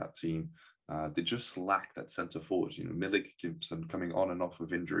in that team. They just lack that centre forward. Milik, Gibson coming on and off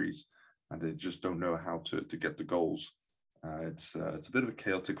with injuries, and they just don't know how to get the goals. It's a bit of a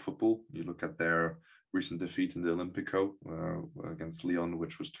chaotic football. You look at their recent defeat in the Olympico against Lyon,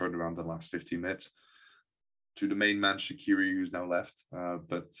 which was turned around in the last 15 minutes. To the main man Shaqiri, who's now left,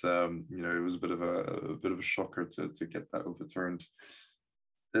 but it was a bit of a shocker to get that overturned.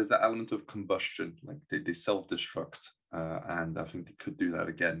 There's that element of combustion, like they self-destruct, and I think they could do that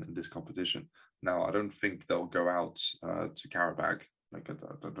again in this competition. Now, I don't think they'll go out to Karabakh. Like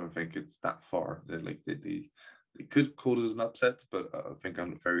I don't think it's that far. They could cause an upset, but I think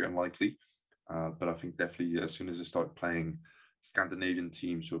I'm very unlikely. But I think definitely as soon as they start playing Scandinavian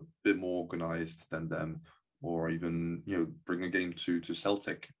teams who are a bit more organized than them, or even bring a game to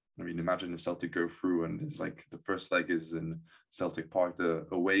Celtic. I mean, imagine if Celtic go through and it's like the first leg is in Celtic Park, the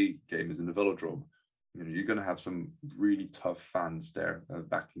away game is in the Velodrome. You're going to have some really tough fans there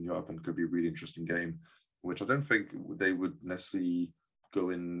backing you up, and it could be a really interesting game, which I don't think they would necessarily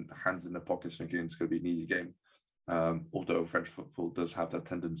go in hands in their pockets thinking it's going to be an easy game. Although French football does have that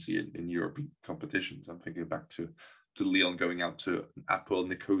tendency in European competitions. I'm thinking back to Lyon going out to Apoel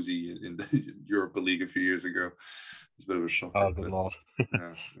Nicosia in the Europa League a few years ago. It's a bit of a shocker. Oh, good lord.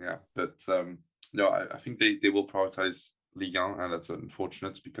 yeah. But no, I think they will prioritize Ligue 1, and that's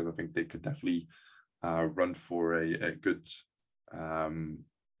unfortunate because I think they could definitely run for a good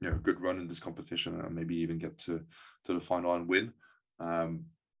good run in this competition and maybe even get to the final and win.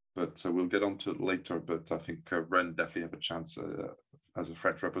 But we'll get on to it later. But I think Rennes definitely have a chance as a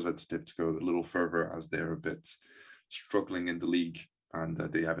French representative to go a little further, as they're a bit struggling in the league, and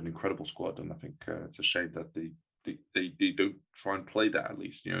they have an incredible squad. And I think it's a shame that they don't try and play that, at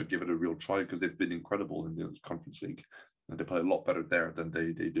least, give it a real try, because they've been incredible in the Conference League. And they play a lot better there than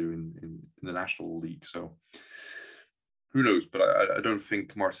they do in the National League. So who knows? But I don't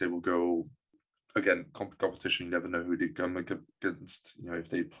think Marseille will go. Again, competition, you never know who they come against. If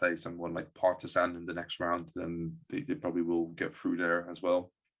they play someone like Partizan in the next round, then they probably will get through there as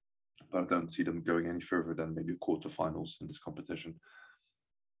well. But I don't see them going any further than maybe quarterfinals in this competition.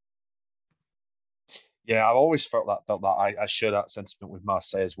 Yeah, I've always felt that I share that sentiment with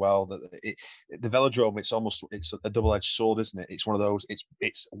Marseille as well. That the Velodrome, it's a double-edged sword, isn't it? It's one of those.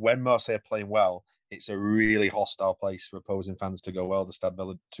 It's when Marseille are playing well, it's a really hostile place for opposing fans to go.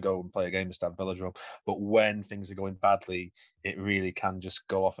 To go and play a game at Stade Velodrome. But when things are going badly, it really can just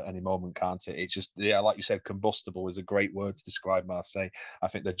go off at any moment, can't it? It's just, like you said, combustible is a great word to describe Marseille. I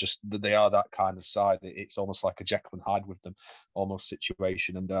think they are that kind of side. It's almost like a Jekyll and Hyde with them, almost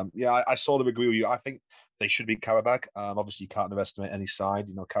situation. And I sort of agree with you. I think they should be Karabakh. Obviously, you can't underestimate any side.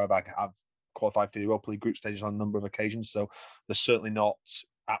 Karabakh have qualified for the Europa League group stages on a number of occasions, so they're certainly not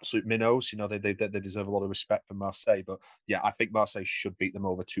absolute minnows. They deserve a lot of respect from Marseille. But yeah, I think Marseille should beat them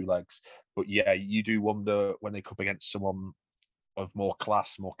over two legs. But yeah, you do wonder when they come up against someone of more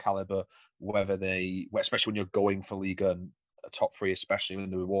class, more caliber, especially when you're going for Liga and a top three, especially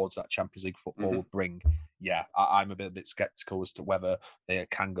when the rewards that Champions League football will bring. Yeah, I'm a bit skeptical as to whether they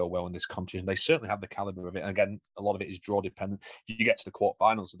can go well in this competition. They certainly have the caliber of it. And again, a lot of it is draw dependent. You get to the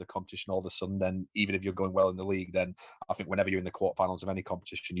quarterfinals of the competition all of a sudden, then even if you're going well in the league, then I think whenever you're in the quarterfinals of any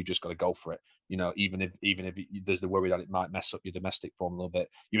competition, you just got to go for it. Even if there's the worry that it might mess up your domestic form a little bit,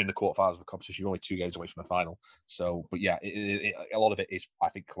 you're in the quarterfinals of a competition, you're only 2 games away from the final. So, but yeah, a lot of it is, I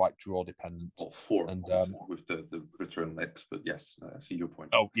think, quite draw dependent. Well, four with the return legs, but yes, I see your point.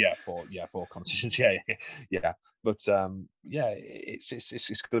 Oh yeah, four competitions. Yeah. But it's going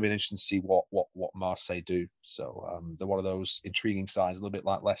to be interesting to see what Marseille do. So they're one of those intriguing sides, a little bit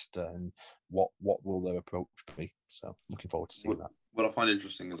like Leicester, and what will their approach be? So looking forward to seeing that. What I find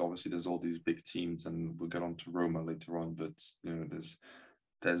interesting is obviously there's all these big teams, and we'll get on to Roma later on. But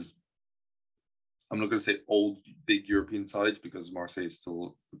there's I'm not going to say old big European side, because Marseille is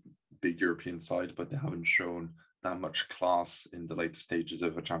still a big European side, but they haven't shown that much class in the later stages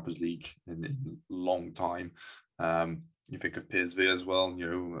of a Champions League in a long time. You think of PSV as well.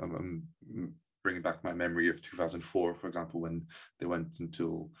 I'm bringing back my memory of 2004, for example, when they went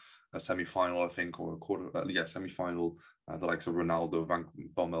into a semi-final, I think, or a quarter, semi-final. The likes of Ronaldo, Van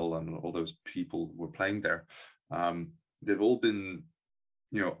Bommel, and all those people were playing there. They've all been,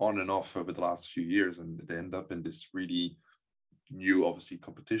 on and off over the last few years, and they end up in this really new, obviously,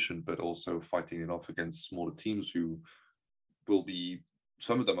 competition, but also fighting it off against smaller teams who will be.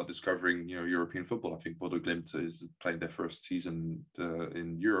 Some of them are discovering, European football. I think Bodo Glimt is playing their first season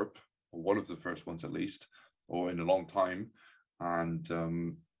in Europe, or one of the first ones at least, or in a long time, and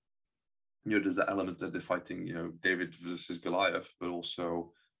there's that element that they're fighting, David versus Goliath, but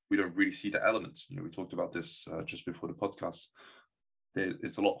also we don't really see the elements. We talked about this just before the podcast.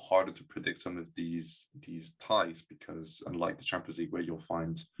 It's a lot harder to predict some of these ties, because unlike the Champions League, where you'll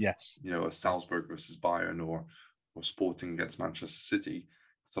find a Salzburg versus Bayern or Sporting against Manchester City,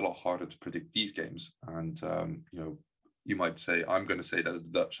 it's a lot harder to predict these games. And you might say, I'm going to say that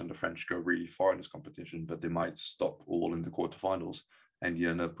the Dutch and the French go really far in this competition, but they might stop all in the quarterfinals, and you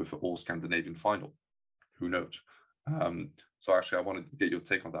end up with an all Scandinavian final. Who knows? So actually, I want to get your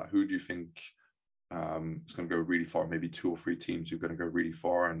take on that. Who do you think is going to go really far? Maybe 2 or 3 teams who are going to go really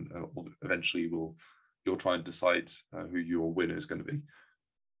far, and eventually you'll try and decide who your winner is going to be.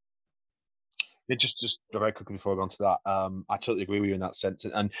 Yeah, just very quickly before we go on to that, I totally agree with you in that sense.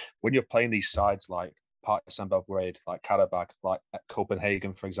 And when you're playing these sides like Partizan Belgrade, like Karabakh, like at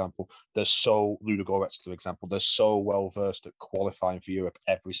Copenhagen, for example, Ludogorets, for example, they're so well versed at qualifying for Europe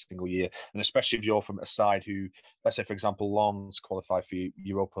every single year. And especially if you're from a side who, let's say, for example, Lens qualify for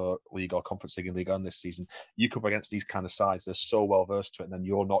Europa League or Conference League and Ligue 1 this season, you come against these kind of sides, they're so well versed to it, and then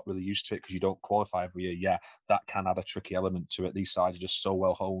you're not really used to it because you don't qualify every year. Yeah, that can add a tricky element to it. These sides are just so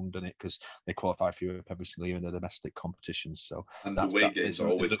well honed in it because they qualify for Europe every single year in the domestic competitions. So and the away games are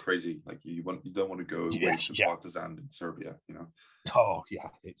always crazy. Like you don't want to go away to Partizan in Serbia, Oh yeah,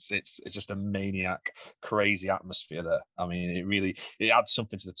 it's just a maniac, crazy atmosphere there. I mean, it adds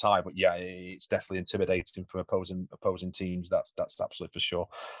something to the tie, but yeah, it's definitely intimidating for opposing teams. That's absolutely for sure.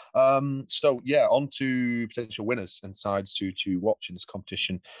 So yeah, on to potential winners and sides to watch in this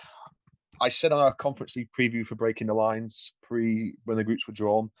competition. I said on our Conference League preview for Breaking the Lines when the groups were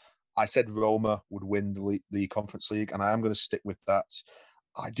drawn, I said Roma would win the Conference League, and I am going to stick with that.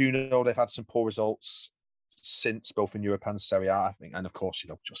 I do know they've had some poor results since, both in Europe and Serie A, I think, and of course,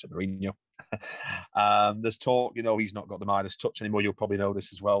 Jose Mourinho. There's talk, he's not got the Midas touch anymore. You'll probably know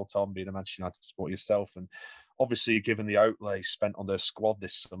this as well, Tom, being a Manchester United supporter yourself, and obviously, given the outlay spent on their squad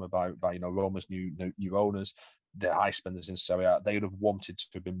this summer by Roma's new owners, the high spenders in Serie A, they would have wanted to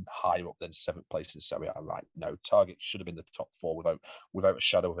have been higher up than 7th place in Serie A right now. Target should have been the top 4 without a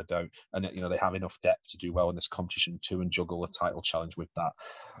shadow of a doubt. And they have enough depth to do well in this competition too, and juggle a title challenge with that.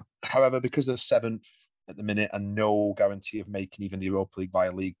 However, because they're 7th at the minute and no guarantee of making even the Europa League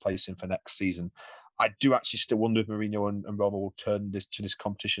via league placing for next season, I do actually still wonder if Mourinho and Roma will turn this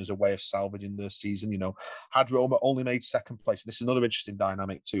competition as a way of salvaging their season. Had Roma only made 2nd place, this is another interesting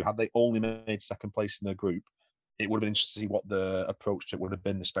dynamic too. Had they only made 2nd place in their group, it would have been interesting to see what the approach to it would have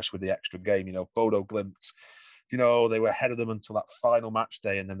been, especially with the extra game. Bodo Glimt, they were ahead of them until that final match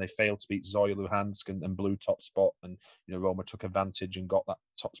day, and then they failed to beat Zorya Luhansk and blew top spot. And, Roma took advantage and got that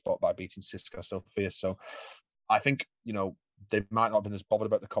top spot by beating CSKA Sofia. So I think, they might not have been as bothered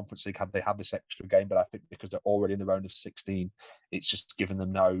about the Conference League had they had this extra game, but I think because they're already in the round of 16, it's just given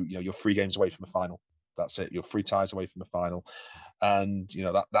them now, you're 3 games away from a final. That's it. You're 3 ties away from a final. And,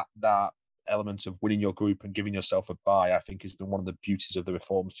 that element of winning your group and giving yourself a bye, I think, has been one of the beauties of the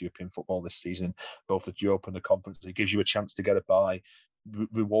reforms to European football this season, both the Europa and the Conference. It gives you a chance to get a bye,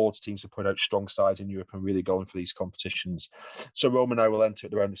 rewards teams who put out strong sides in Europe and really going for these competitions. So Roma now will enter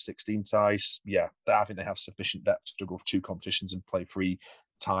at the round of 16 ties. Yeah, I think they have sufficient depth to go for 2 competitions and play 3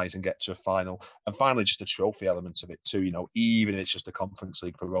 ties and get to a final. And finally, just the trophy element of it too. Even if it's just a Conference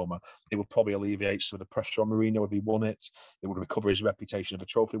League for Roma, it would probably alleviate some of the pressure on Mourinho if he won it. It would recover his reputation of a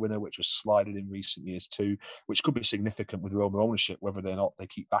trophy winner, which was slided in recent years too, which could be significant with Roma ownership, whether or not they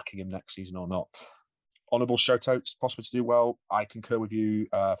keep backing him next season or not. Honourable shout-outs, possible to do well. I concur with you.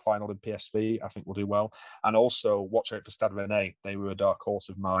 Final in PSV, I think will do well. And also, watch out for Stade Rennais. They were a dark horse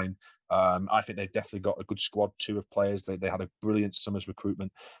of mine. I think they've definitely got a good squad too of players. They had a brilliant summer's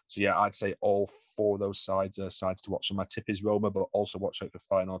recruitment. So yeah, I'd say all 4 of those sides are sides to watch. So my tip is Roma, but also watch out for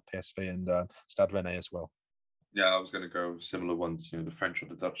Feyenoord, PSV, and Stade Rennais as well. Yeah, I was going to go similar ones. The French or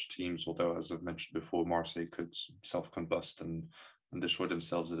the Dutch teams, although as I've mentioned before, Marseille could self-combust and and destroy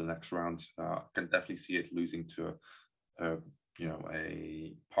themselves in the next round. I can definitely see it losing to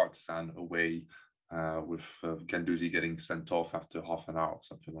a Partizan away, with Guendouzi getting sent off after half an hour,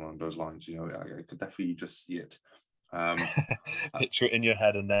 something along those lines. I could definitely just see it. Picture it in your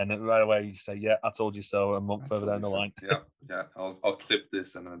head, and then right away you say, "Yeah, I told you so." A month further down the line. Yeah. I'll clip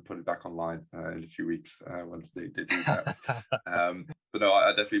this and then put it back online in a few weeks once they do that. But no,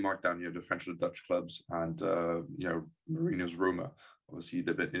 I definitely marked down the French and the Dutch clubs, and Mourinho's Roma. Obviously,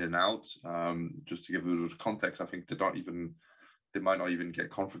 they've been in and out. Just to give a little context, I think they might not even get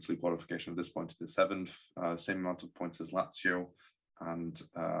Conference League qualification at this point to the 7th, same amount of points as Lazio and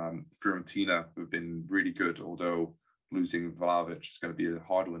Fiorentina, who've been really good, although losing Vlahovic is going to be a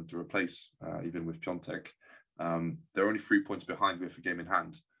hard one to replace, even with Piontek. They're only 3 points behind with a game in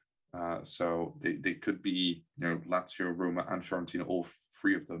hand. So they could be, Lazio, Roma, and Fiorentina, all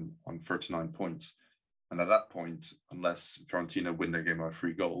three of them on 39 points. And at that point, unless Fiorentina win their game by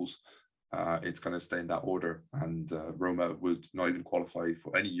 3 goals, it's going to stay in that order. And Roma would not even qualify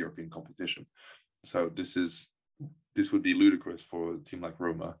for any European competition. So this would be ludicrous for a team like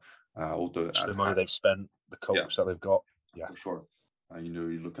Roma. Although the money they've spent, the coach that they've got, for sure.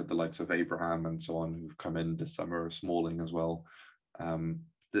 You look at the likes of Abraham and so on who've come in this summer, Smalling as well.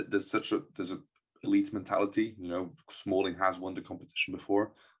 There's an elite mentality. Smalling has won the competition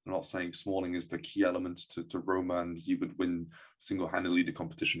before. I'm not saying Smalling is the key element to Roma and he would win single-handedly the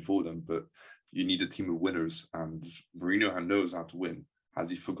competition for them, but you need a team of winners, and Mourinho knows how to win. Has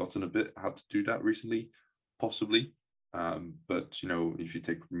he forgotten a bit how to do that recently? Possibly. But if you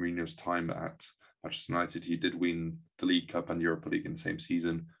take Mourinho's time at Manchester United, he did win the League Cup and the Europa League in the same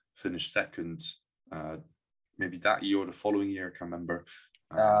season, finished second, maybe that year or the following year, I can't remember.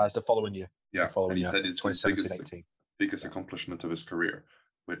 It's the following year. Yeah, and he said it's his biggest accomplishment of his career,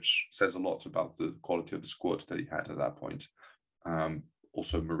 which says a lot about the quality of the squad that he had at that point.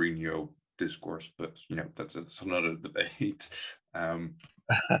 Also, Mourinho discourse, but that's another debate.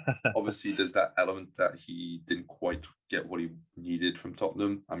 Obviously, there's that element that he didn't quite get what he needed from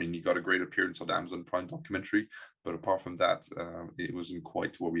Tottenham. I mean, he got a great appearance on the Amazon Prime documentary, but apart from that, it wasn't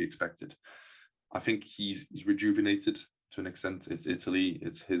quite what we expected. I think he's rejuvenated to an extent. It's Italy,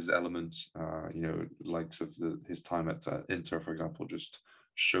 it's his element. Likes of his time at Inter, for example, just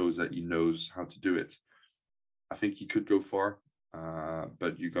shows that he knows how to do it. I think he could go far,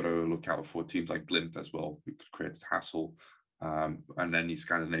 but you got to look out for teams like Glimt as well, who could create hassle. And any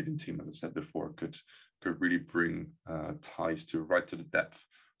Scandinavian team, as I said before, could really bring ties right to the depth.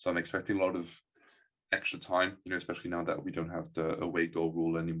 So I'm expecting a lot of extra time, especially now that we don't have the away goal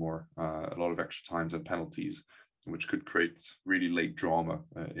rule anymore. A lot of extra times and penalties, which could create really late drama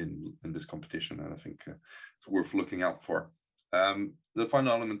in this competition. And I think it's worth looking out for. The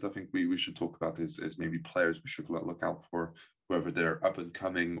final element I think we should talk about is maybe players we should look out for, whether they're up and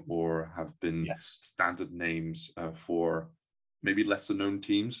coming or have been standard names for maybe lesser known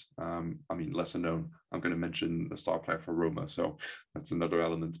teams. Lesser known, I'm going to mention a star player for Roma, so that's another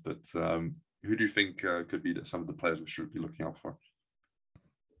element. But who do you think could be some of the players we should be looking out for?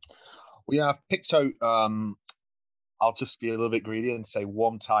 Well, yeah, I've picked out, I'll just be a little bit greedy and say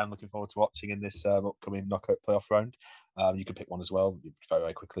one time looking forward to watching in this upcoming knockout playoff round. You can pick one as well, very,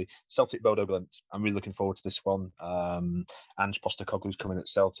 very quickly. Celtic Bodo Glimt. I'm really looking forward to this one. Ange Postecoglou's coming at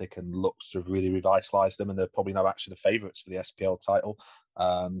Celtic and looks to have really revitalised them, and they're probably now actually the favourites for the SPL title.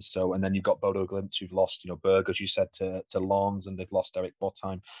 And then you've got Bodo Glimt, who've lost, Berg, as you said, to Lons, and they've lost Eric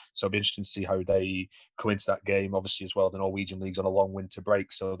Botheim. So it'll be interesting to see how they come into that game. Obviously, as well, the Norwegian league's on a long winter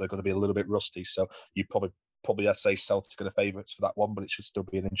break, so they're going to be a little bit rusty. So you probably I'd say Celtic are the favourites for that one, but it should still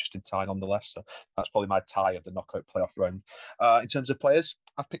be an interesting tie nonetheless. So that's probably my tie of the knockout playoff round. In terms of players,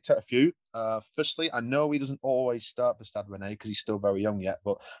 I've picked out a few. Firstly, I know he doesn't always start for Stade Rennais because he's still very young yet,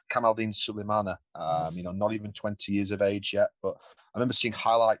 but Kamaldeen Sulemana, not even 20 years of age yet, but I remember seeing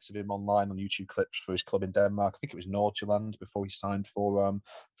highlights of him online on YouTube clips for his club in Denmark. I think it was Nordsjælland before he signed for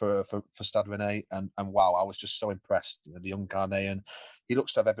Stade Rennais, and wow, I was just so impressed. The young Ghanaian. He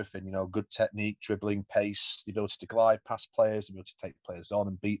looks to have everything, good technique, dribbling, pace, the ability to glide past players, the ability to take players on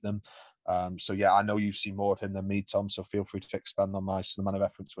and beat them. So yeah, I know you've seen more of him than me, Tom. So feel free to expand on my Sulemana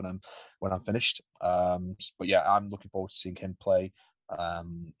reference when I'm finished. But yeah, I'm looking forward to seeing him play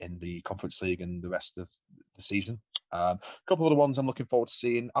in the Conference League and the rest of the season. A couple of other ones I'm looking forward to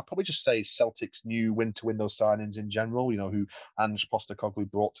seeing. I'll probably just say Celtic's new winter window signings in general, who Ange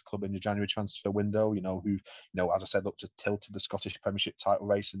Postecoglou brought to club in the January transfer window, who, as I said, looked to tilt the Scottish Premiership title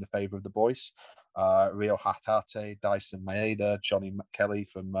race in the favour of the boys. Rio Hatate, Dyson Maeda, Johnny McKelly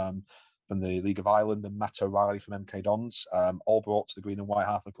from from the League of Ireland and Matt O'Reilly from MK Dons, all brought to the green and white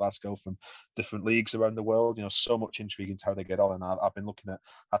half of Glasgow from different leagues around the world. So much intrigue into how they get on. And I've been looking at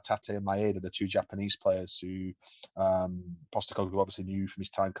Hatate and Maeda, the two Japanese players who Postecoglou obviously knew from his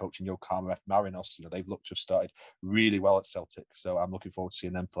time coaching Yokohama F. Marinos. They've looked to have started really well at Celtic. So I'm looking forward to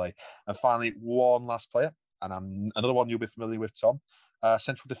seeing them play. And finally, one last player, and another one you'll be familiar with, Tom.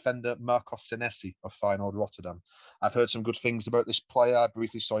 Central defender Marcos Senesi of Feyenoord Rotterdam. I've heard some good things about this player. I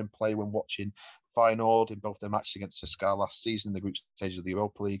briefly saw him play when watching Feyenoord in both their matches against CSKA last season in the group stage of the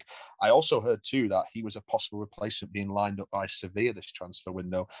Europa League. I also heard too that he was a possible replacement being lined up by Sevilla this transfer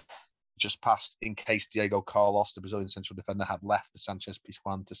window, just passed in case Diego Carlos, the Brazilian central defender, had left the Sanchez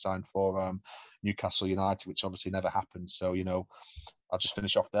Pizjuan to sign for Newcastle United, which obviously never happened. So, I'll just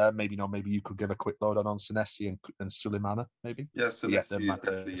finish off there. Maybe you could give a quick load on Senesi and Suleimana, maybe. Yeah, Senesi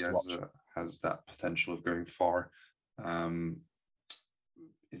definitely has that potential of going far.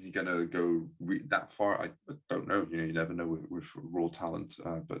 Is he going to go that far? I don't know. You never know with raw talent,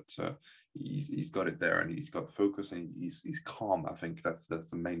 but he's got it there, and he's got focus, and he's calm. I think that's the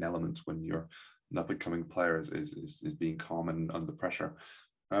main element when you're an up and coming player is being calm and under pressure.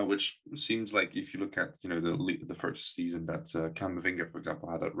 Which seems like if you look at the first season that Camavinga, for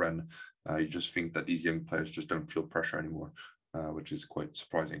example, had at Rennes, you just think that these young players just don't feel pressure anymore, which is quite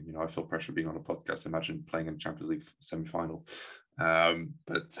surprising. I feel pressure being on a podcast. Imagine playing in Champions League semi-final.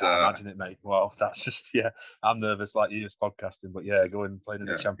 Imagine it, mate. Well, that's just I'm nervous like you just podcasting, but going and playing in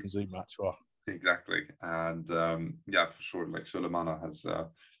the Champions League match. Well, exactly, and for sure. Like Suleimana has,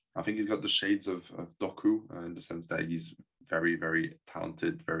 I think he's got the shades of Doku in the sense that he's very, very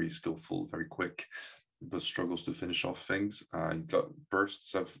talented, very skillful, very quick, but struggles to finish off things. He's got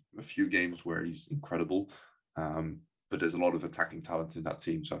bursts of a few games where he's incredible, but there's a lot of attacking talent in that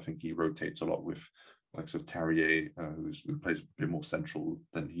team. So I think he rotates a lot with likes of Terrier, who plays a bit more central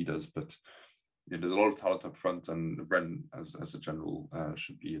than he does. But there's a lot of talent up front, and Rennes, as a general,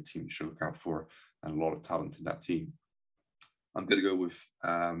 should be a team you should look out for, and a lot of talent in that team. I'm going to go with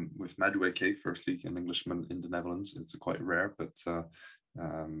Madueke, firstly, an Englishman in the Netherlands. It's quite rare, but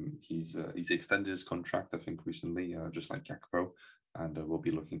he's extended his contract, I think, recently, just like Gakpo, and will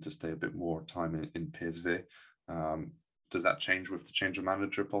be looking to stay a bit more time in PSV. Does that change with the change of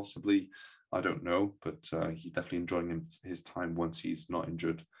manager? Possibly. I don't know, but he's definitely enjoying his time once he's not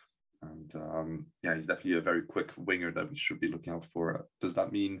injured. And he's definitely a very quick winger that we should be looking out for. Does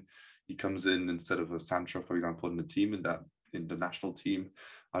that mean he comes in instead of a Sancho, for example, in the team, in the national team?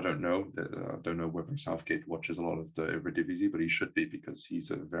 I don't know. I don't know whether Southgate watches a lot of the Eredivisie, but he should be, because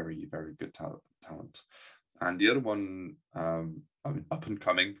he's a very, very good talent. And the other one, up and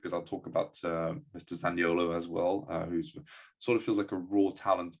coming, because I'll talk about Mr. Zaniolo as well, who's sort of feels like a raw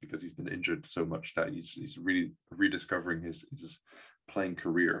talent because he's been injured so much that he's really rediscovering his playing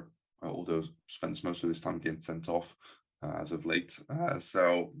career, although spends most of his time getting sent off as of late.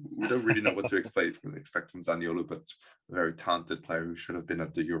 So we don't really know what to expect from Zaniolo, but a very talented player who should have been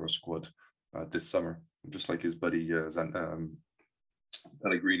at the Euro squad this summer, just like his buddy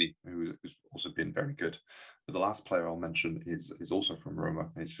Pellegrini, who's also been very good. But the last player I'll mention is also from Roma.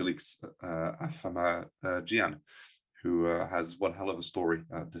 It's Felix Afama-Gyan, who has one hell of a story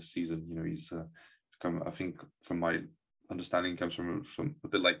this season. He's come, I think, from my understanding, comes from a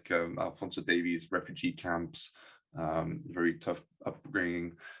bit like Alphonso Davies, refugee camps, very tough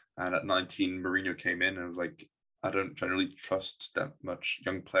upbringing. And at 19, Mourinho came in and was like, I don't generally trust that much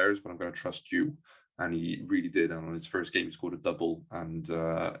young players, but I'm going to trust you. And he really did. And on his first game, he scored a double. And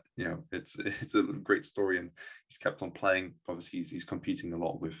it's a great story. And he's kept on playing. Obviously, he's competing a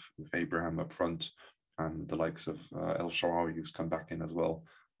lot with Abraham up front, and the likes of El Shaarawy, who's come back in as well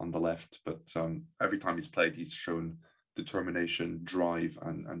on the left. But every time he's played, he's shown determination, drive,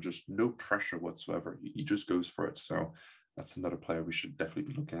 and just no pressure whatsoever. He just goes for it. So that's another player we should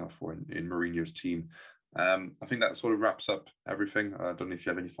definitely be looking out for in Mourinho's team. I think that sort of wraps up everything. I don't know if you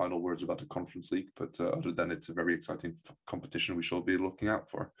have any final words about the Conference League, but other than it's a very exciting competition we should be looking out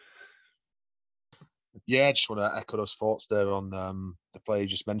for. Yeah, I just want to echo those thoughts there on the player you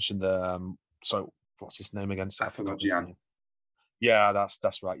just mentioned. So what's his name again? Afama-Gyan. Yeah,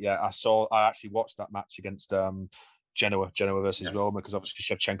 that's right. Yeah, I actually watched that match against Genoa versus Roma, because obviously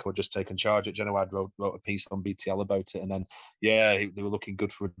Shevchenko had just taken charge at Genoa. I wrote a piece on BTL about it, and then they were looking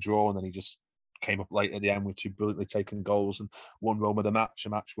good for a draw, and then he just came up late at the end with two brilliantly taken goals and won Roma the match. A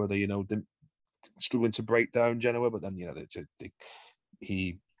match where they didn't struggling to break down Genoa, but then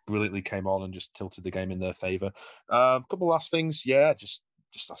he brilliantly came on and just tilted the game in their favour. A couple of last things, just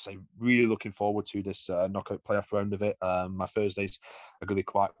I say, really looking forward to this knockout playoff round of it. My Thursdays are going to be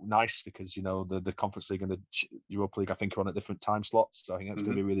quite nice because, you know, the Conference League and the Europa League, I think, are on at different time slots. So I think that's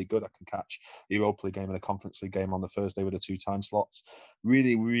going to be really good. I can catch a Europa League game and a Conference League game on the Thursday with the 2 time slots.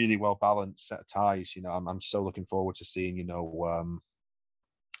 Really, really well balanced set of ties. You know, I'm so looking forward to seeing, you know,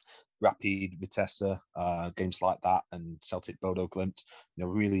 Rapid, Vitesse, games like that, and Celtic, Bodo, Glimt. You know,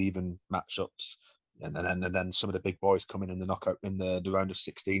 really even matchups. And then some of the big boys coming in the knockout in the round of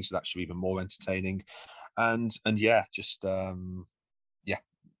 16, so that should be even more entertaining. And yeah, just yeah,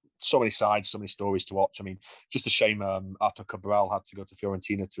 so many sides, so many stories to watch. I mean, just a shame Artur Cabral had to go to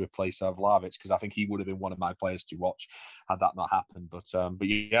Fiorentina to replace Vlahovic, because I think he would have been one of my players to watch had that not happened. But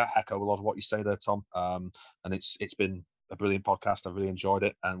yeah, echo a lot of what you say there, Tom. And it's been a brilliant podcast. I've really enjoyed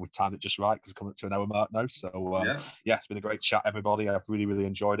it, and we've timed it just right because we're coming up to an hour mark now. So yeah, it's been a great chat, everybody. I've really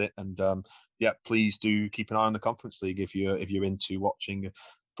enjoyed it, and yeah, please do keep an eye on the Conference League if you're into watching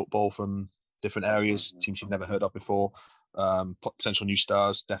football from different areas, teams you've never heard of before. Potential new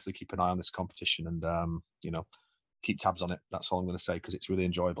stars, definitely keep an eye on this competition, and you know, keep tabs on it. That's all I'm going to say, because it's really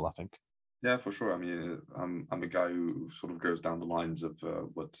enjoyable, I think. Yeah, for sure. I mean, I'm a guy who sort of goes down the lines of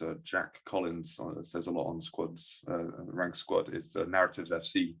what Jack Collins says a lot on squads, ranked squad. It's narratives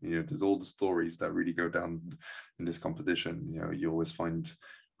FC. You know, there's all the stories that really go down in this competition. You know, you always find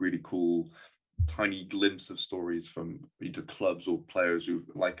really cool tiny glimpse of stories from either clubs or players who've,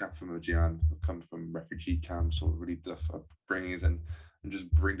 like Afamajian, have come from refugee camps or really tough upbringings, and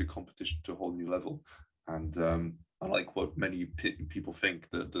just bring the competition to a whole new level. And I like what many people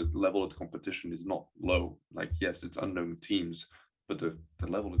think, that the level of the competition is not low. Like, yes, it's unknown teams, but the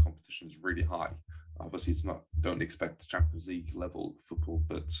level of competition is really high. Obviously, it's not, don't expect Champions League level football,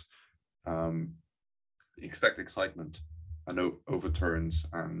 but expect excitement. I know overturns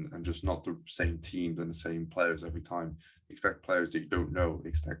and just not the same teams and the same players every time. Expect players that you don't know.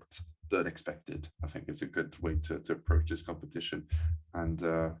 Expect the unexpected. I think it's a good way to approach this competition, and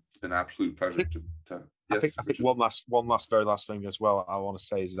it's been an absolute pleasure to yes. I think one last very last thing as well I want to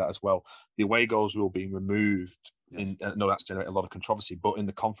say is that as well, the away goals rule being removed. Yes. No, that's generated a lot of controversy, but in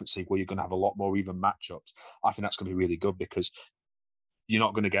the Conference League, where you're going to have a lot more even matchups, I think that's going to be really good, because you're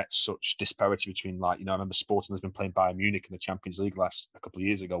not going to get such disparity between, like, you know, I remember Sporting has been playing Bayern Munich in the Champions League a couple of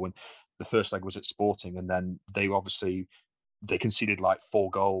years ago, when the first leg was at Sporting, and then they conceded like 4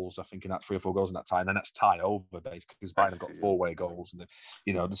 goals, I think, in that 3 or 4 goals in that tie, and then that's tie over basically, because Bayern have got 4 away goals, and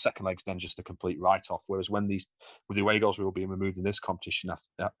you know, the second leg's then just a complete write-off. Whereas with the away goals rule being removed in this competition,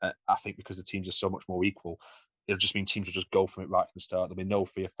 I think because the teams are so much more equal, it'll just mean teams will just go from it right from the start. There'll be no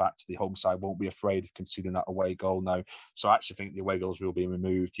fear factor. The home side won't be afraid of conceding that away goal now. So I actually think the away goals rule being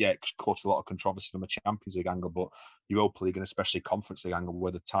removed, yeah, it caused a lot of controversy from a Champions League angle, but Europa League and especially Conference League angle,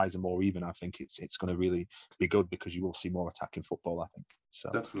 where the ties are more even, I think it's going to really be good, because you will see more attacking football, I think. So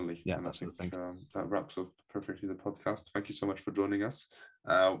definitely, yeah, and that's I think the thing. That wraps up perfectly the podcast. Thank you so much for joining us.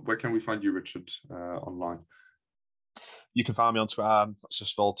 Where can we find you, Richard, online? You can find me on Twitter.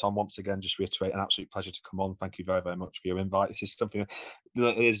 Just follow Tom once again. Just reiterate, an absolute pleasure to come on. Thank you very much for your invite. This is something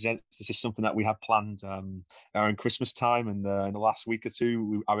that we had planned around Christmas time, and in the last week or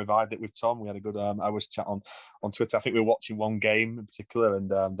two, I revived it with Tom. We had a good hours chat on Twitter. I think we were watching one game in particular,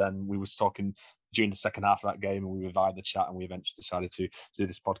 and then we was talking during the second half of that game, and we revived the chat, and we eventually decided to do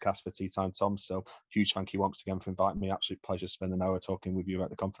this podcast for Tea Time, Tom. So huge thank you once again for inviting me. Absolute pleasure to spend an hour talking with you about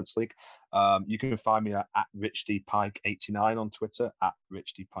the Conference League. You can find me at RichDPike89 on Twitter, at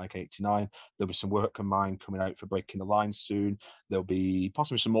RichDPike89. There'll be some work of mine coming out for Breaking the Line soon. There'll be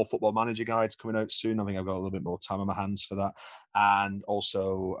possibly some more Football Manager guides coming out soon. I think I've got a little bit more time on my hands for that. And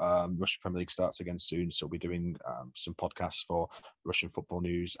also Russian Premier League starts again soon, so we'll be doing some podcasts for Russian football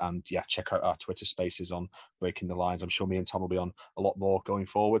news. And yeah, check out our Twitter spaces on Breaking the Lines. I'm sure me and Tom will be on a lot more going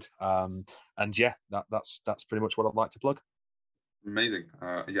forward. And yeah, that's pretty much what I'd like to plug. Amazing.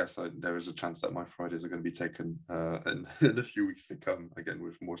 Yes, there is a chance that my Fridays are going to be taken in a few weeks to come, again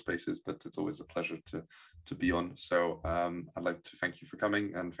with more spaces, but it's always a pleasure to be on. So I'd like to thank you for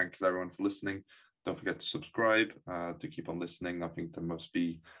coming, and thank you everyone for listening. Don't forget to subscribe to keep on listening. I think there must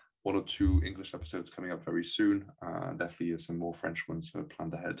be 1 or 2 English episodes coming up very soon. Definitely some more French ones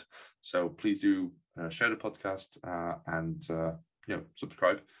planned ahead. So please do share the podcast and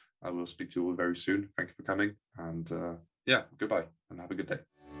subscribe. I will speak to you all very soon. Thank you for coming, and yeah, goodbye and have a good day.